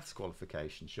got maths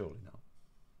qualifications, surely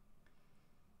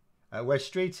not. Where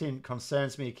Streeting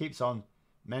concerns me, he keeps on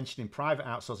mentioning private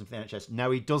outsourcing for the NHS.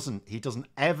 No, he doesn't. He doesn't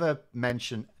ever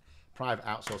mention private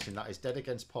outsourcing. That is dead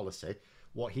against policy.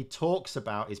 What he talks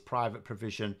about is private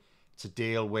provision to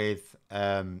deal with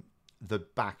the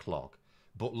backlog.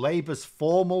 But Labour's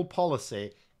formal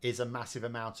policy is a massive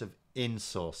amount of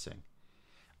insourcing.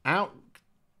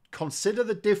 Consider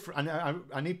the difference.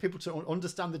 I need people to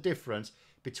understand the difference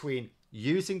between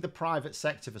using the private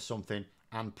sector for something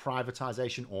and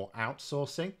privatisation or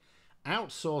outsourcing.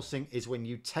 Outsourcing is when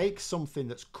you take something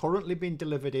that's currently been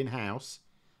delivered in-house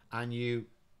and you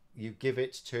give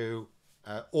it to,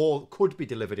 or could be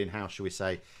delivered in-house, shall we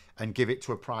say, and give it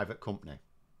to a private company,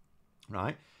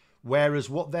 right? Whereas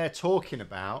what they're talking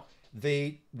about,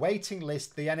 the waiting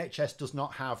list, the NHS does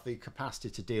not have the capacity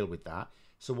to deal with that.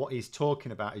 So what he's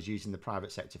talking about is using the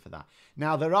private sector for that.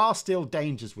 Now, there are still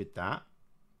dangers with that.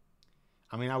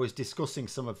 I mean, I was discussing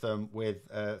some of them with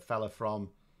a fella from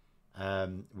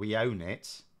We Own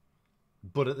It.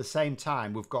 But at the same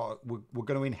time, we're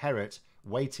going to inherit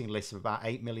waiting lists of about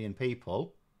 8 million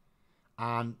people.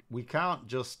 And we can't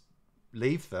just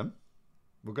leave them.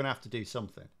 We're going to have to do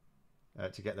something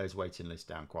to get those waiting lists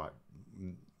down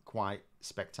quite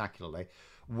spectacularly,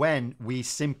 when we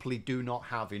simply do not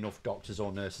have enough doctors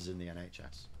or nurses in the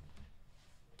NHS.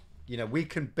 You know, we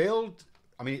can build,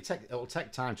 I mean, it'll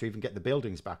take time to even get the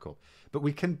buildings back up, but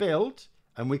we can build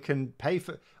and we can pay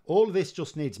for, all of this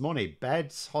just needs money.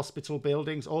 Beds, hospital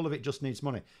buildings, all of it just needs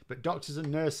money. But doctors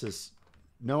and nurses,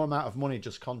 no amount of money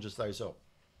just conjures those up.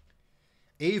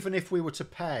 Even if we were to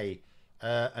pay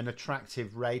an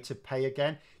attractive rate of pay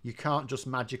again, you can't just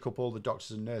magic up all the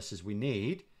doctors and nurses we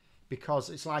need, because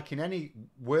it's like in any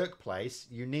workplace,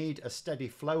 you need a steady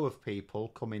flow of people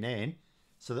coming in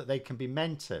so that they can be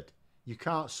mentored. You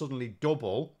can't suddenly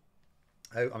double,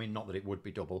 I mean, not that it would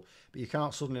be double, but you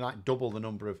can't suddenly like double the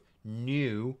number of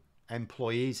new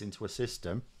employees into a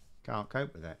system. Can't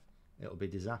cope with it. It'll be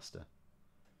disaster.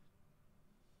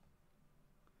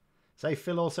 Say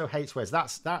Phil also hates Wes.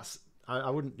 I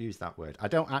wouldn't use that word. I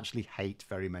don't actually hate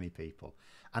very many people.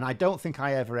 And I don't think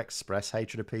I ever express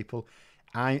hatred of people.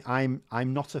 I'm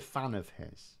not a fan of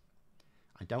his.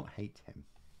 I don't hate him.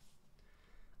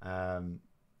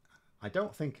 I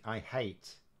don't think I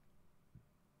hate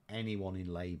anyone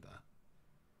in Labour.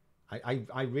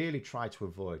 I really try to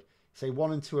avoid. Say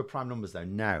 1 and 2 are prime numbers though.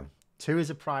 No. 2 is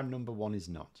a prime number, 1 is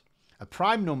not. A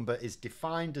prime number is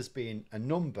defined as being a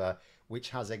number which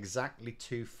has exactly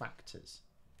 2 factors,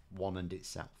 1 and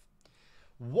itself.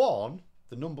 1,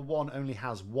 the number 1 only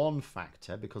has 1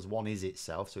 factor because 1 is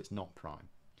itself, so it's not prime.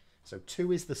 So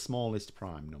 2 is the smallest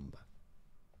prime number.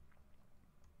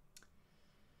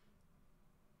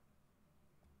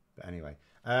 But anyway,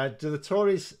 do the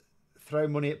Tories throw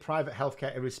money at private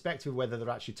healthcare irrespective of whether they're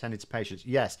actually tending to patients?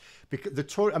 Yes, because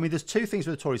there's 2 things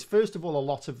with the Tories. First of all, a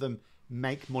lot of them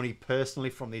make money personally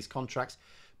from these contracts,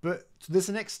 but there's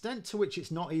an extent to which it's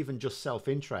not even just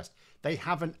self-interest. They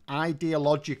have an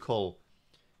ideological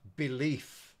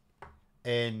belief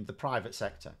in the private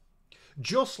sector,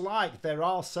 just like there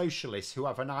are socialists who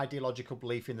have an ideological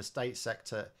belief in the state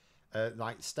sector,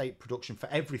 like state production for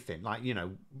everything, like, you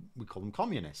know, we call them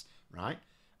communists, right?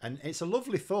 And it's a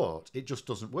lovely thought. It just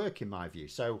doesn't work in my view.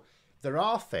 So there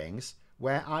are things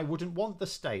where I wouldn't want the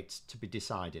state to be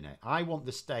deciding it. I want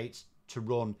the state to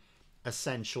run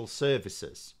essential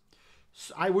services.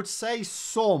 So I would say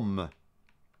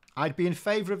I'd be in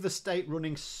favour of the state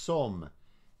running some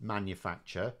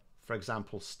manufacture, for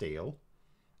example, steel.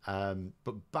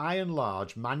 But by and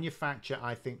large, manufacture,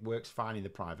 I think, works fine in the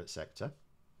private sector.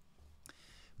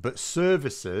 But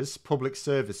services, public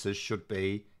services, should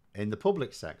be in the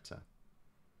public sector.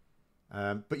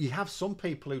 But you have some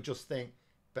people who just think,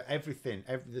 but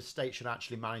the state should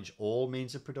actually manage all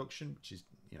means of production, which is,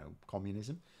 you know,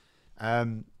 communism.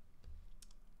 And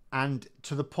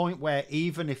to the point where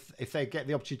even if they get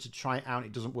the opportunity to try it out and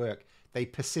it doesn't work, they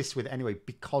persist with it anyway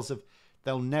because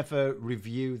they'll never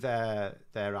review their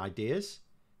ideas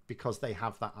because they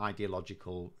have that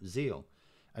ideological zeal.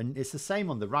 And it's the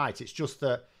same on the right. It's just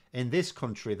that in this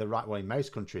country, in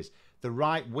most countries, the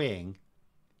right wing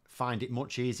find it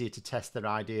much easier to test their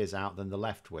ideas out than the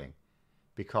left wing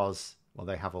because, well,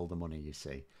 they have all the money, you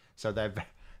see. So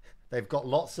they've got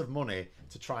lots of money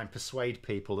to try and persuade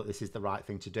people that this is the right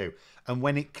thing to do. And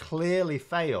when it clearly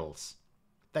fails,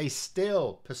 they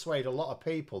still persuade a lot of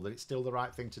people that it's still the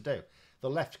right thing to do. The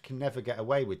left can never get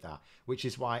away with that, which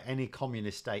is why any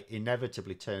communist state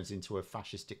inevitably turns into a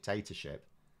fascist dictatorship,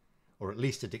 or at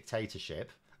least a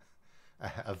dictatorship,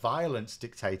 a violent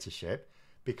dictatorship,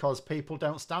 because people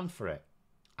don't stand for it.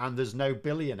 And there's no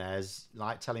billionaires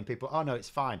like telling people, oh, no, it's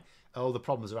fine. Oh, the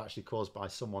problems are actually caused by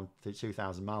someone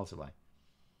 2,000 miles away.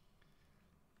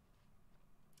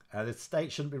 The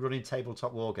state shouldn't be running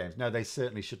tabletop war games. No, they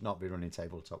certainly should not be running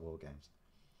tabletop war games.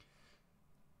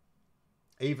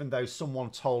 Even though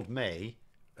someone told me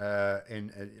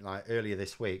like earlier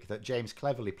this week that James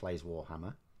Cleverly plays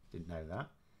Warhammer. Didn't know that.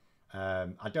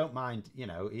 I don't mind, you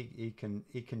know, he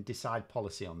can decide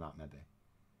policy on that maybe.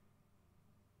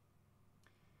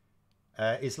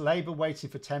 Is Labour waiting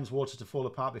for Thames Water to fall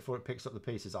apart before it picks up the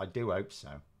pieces? I do hope so.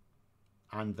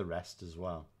 And the rest as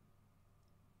well.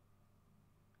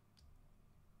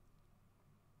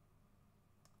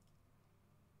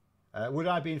 Would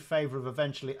I be in favour of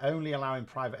eventually only allowing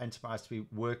private enterprise to be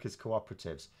workers'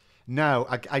 cooperatives? No,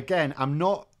 again, I'm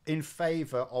not in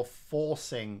favour of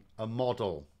forcing a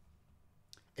model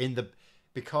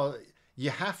because you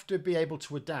have to be able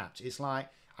to adapt. It's like,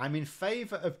 I'm in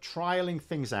favour of trialling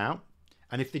things out,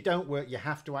 and if they don't work, you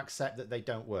have to accept that they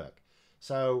don't work.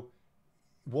 So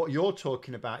what you're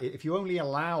talking about, if you only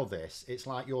allow this, it's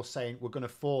like you're saying we're going to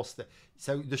force that.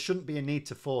 So there shouldn't be a need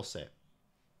to force it.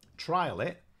 Trial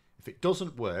it. If it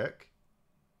doesn't work,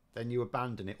 then you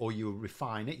abandon it or you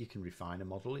refine it. You can refine a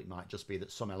model. It might just be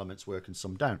that some elements work and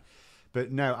some don't.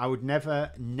 But no, I would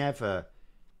never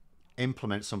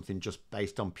implement something just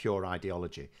based on pure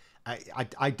ideology.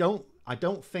 I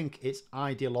don't think it's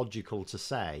ideological to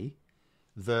say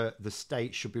that the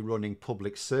state should be running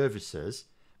public services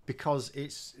because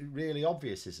it's really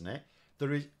obvious, isn't it?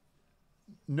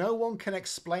 No one can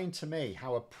explain to me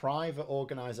how a private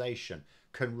organisation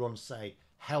can run, say,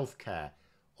 healthcare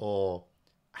or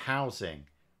housing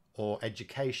or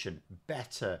education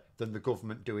better than the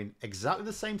government doing exactly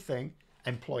the same thing,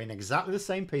 employing exactly the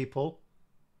same people,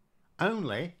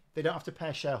 only they don't have to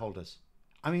pay shareholders.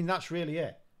 I mean, that's really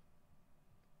it.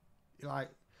 Like,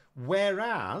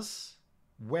 whereas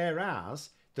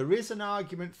there is an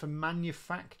argument for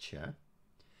manufacture,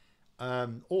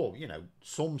 or, you know,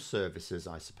 some services,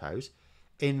 I suppose,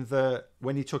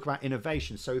 when you talk about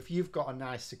innovation. So if you've got a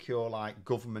nice, secure, like,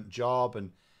 government job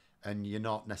and you're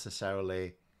not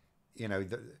necessarily, you know,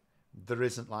 there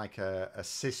isn't like a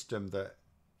system that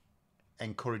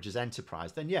encourages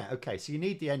enterprise, then yeah, okay, so you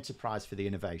need the enterprise for the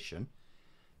innovation,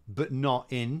 but not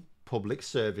in public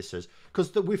services.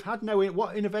 Because we've had no...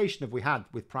 What innovation have we had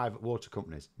with private water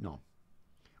companies? None.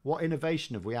 What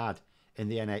innovation have we had in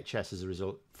the NHS as a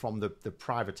result from the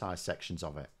privatised sections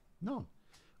of it? None.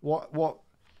 What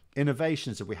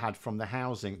innovations have we had from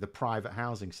the private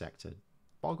housing sector?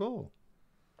 Bog all.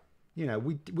 You know,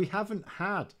 we haven't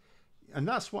had... And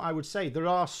that's what I would say. There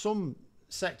are some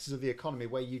sectors of the economy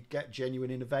where you get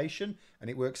genuine innovation and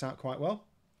it works out quite well.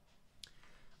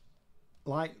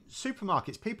 Like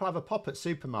supermarkets, people have a pop at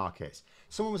supermarkets.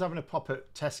 Someone was having a pop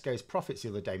at Tesco's profits the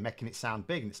other day, making it sound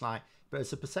big, and it's like, but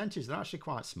as a percentage, they're actually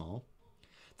quite small.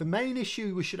 The main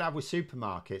issue we should have with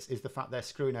supermarkets is the fact they're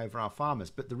screwing over our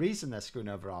farmers. But the reason they're screwing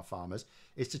over our farmers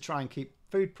is to try and keep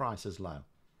food prices low.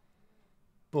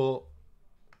 But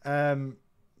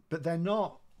they're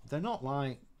not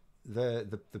like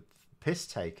the piss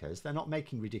takers. They're not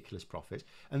making ridiculous profits,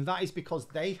 and that is because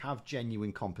they have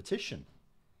genuine competition.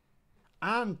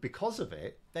 And because of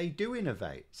it, they do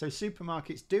innovate. So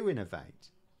supermarkets do innovate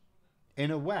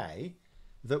in a way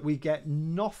that we get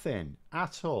nothing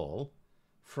at all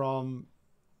from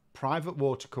private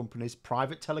water companies,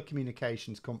 private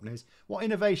telecommunications companies. What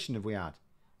innovation have we had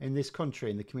in this country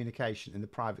in the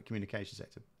private communication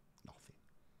sector? Nothing.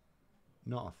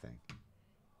 Not a thing.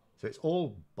 So it's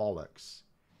all bollocks.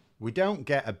 We don't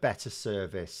get a better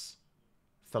service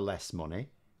for less money.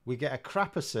 We get a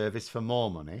crapper service for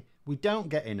more money. We don't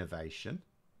get innovation.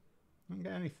 We don't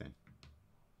get anything.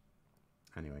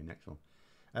 Anyway, next one.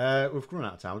 We've run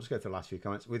out of time. I'll just go through the last few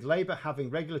comments. With Labour having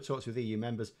regular talks with EU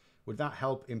members, would that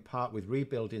help in part with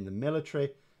rebuilding the military,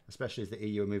 especially as the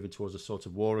EU are moving towards a sort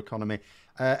of war economy?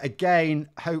 Again,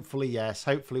 hopefully, yes.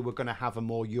 Hopefully, we're going to have a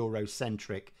more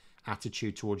Eurocentric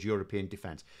attitude towards European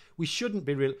defence. We shouldn't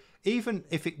be... Even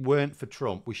if it weren't for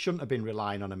Trump, we shouldn't have been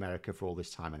relying on America for all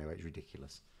this time anyway. It's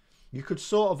ridiculous. You could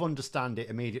sort of understand it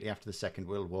immediately after the Second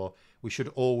World War. We should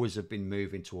always have been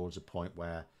moving towards a point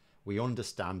where we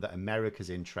understand that America's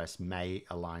interests may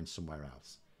align somewhere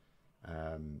else.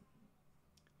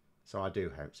 So I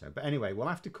do hope so. But anyway, we'll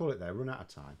have to call it there. Run out of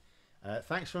time.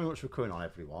 Thanks very much for coming on,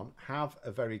 everyone. Have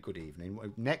a very good evening.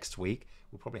 Next week,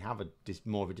 we'll probably have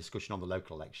more of a discussion on the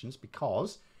local elections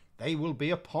because they will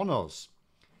be upon us.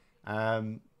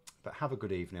 But have a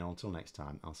good evening. Until next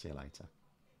time, I'll see you later.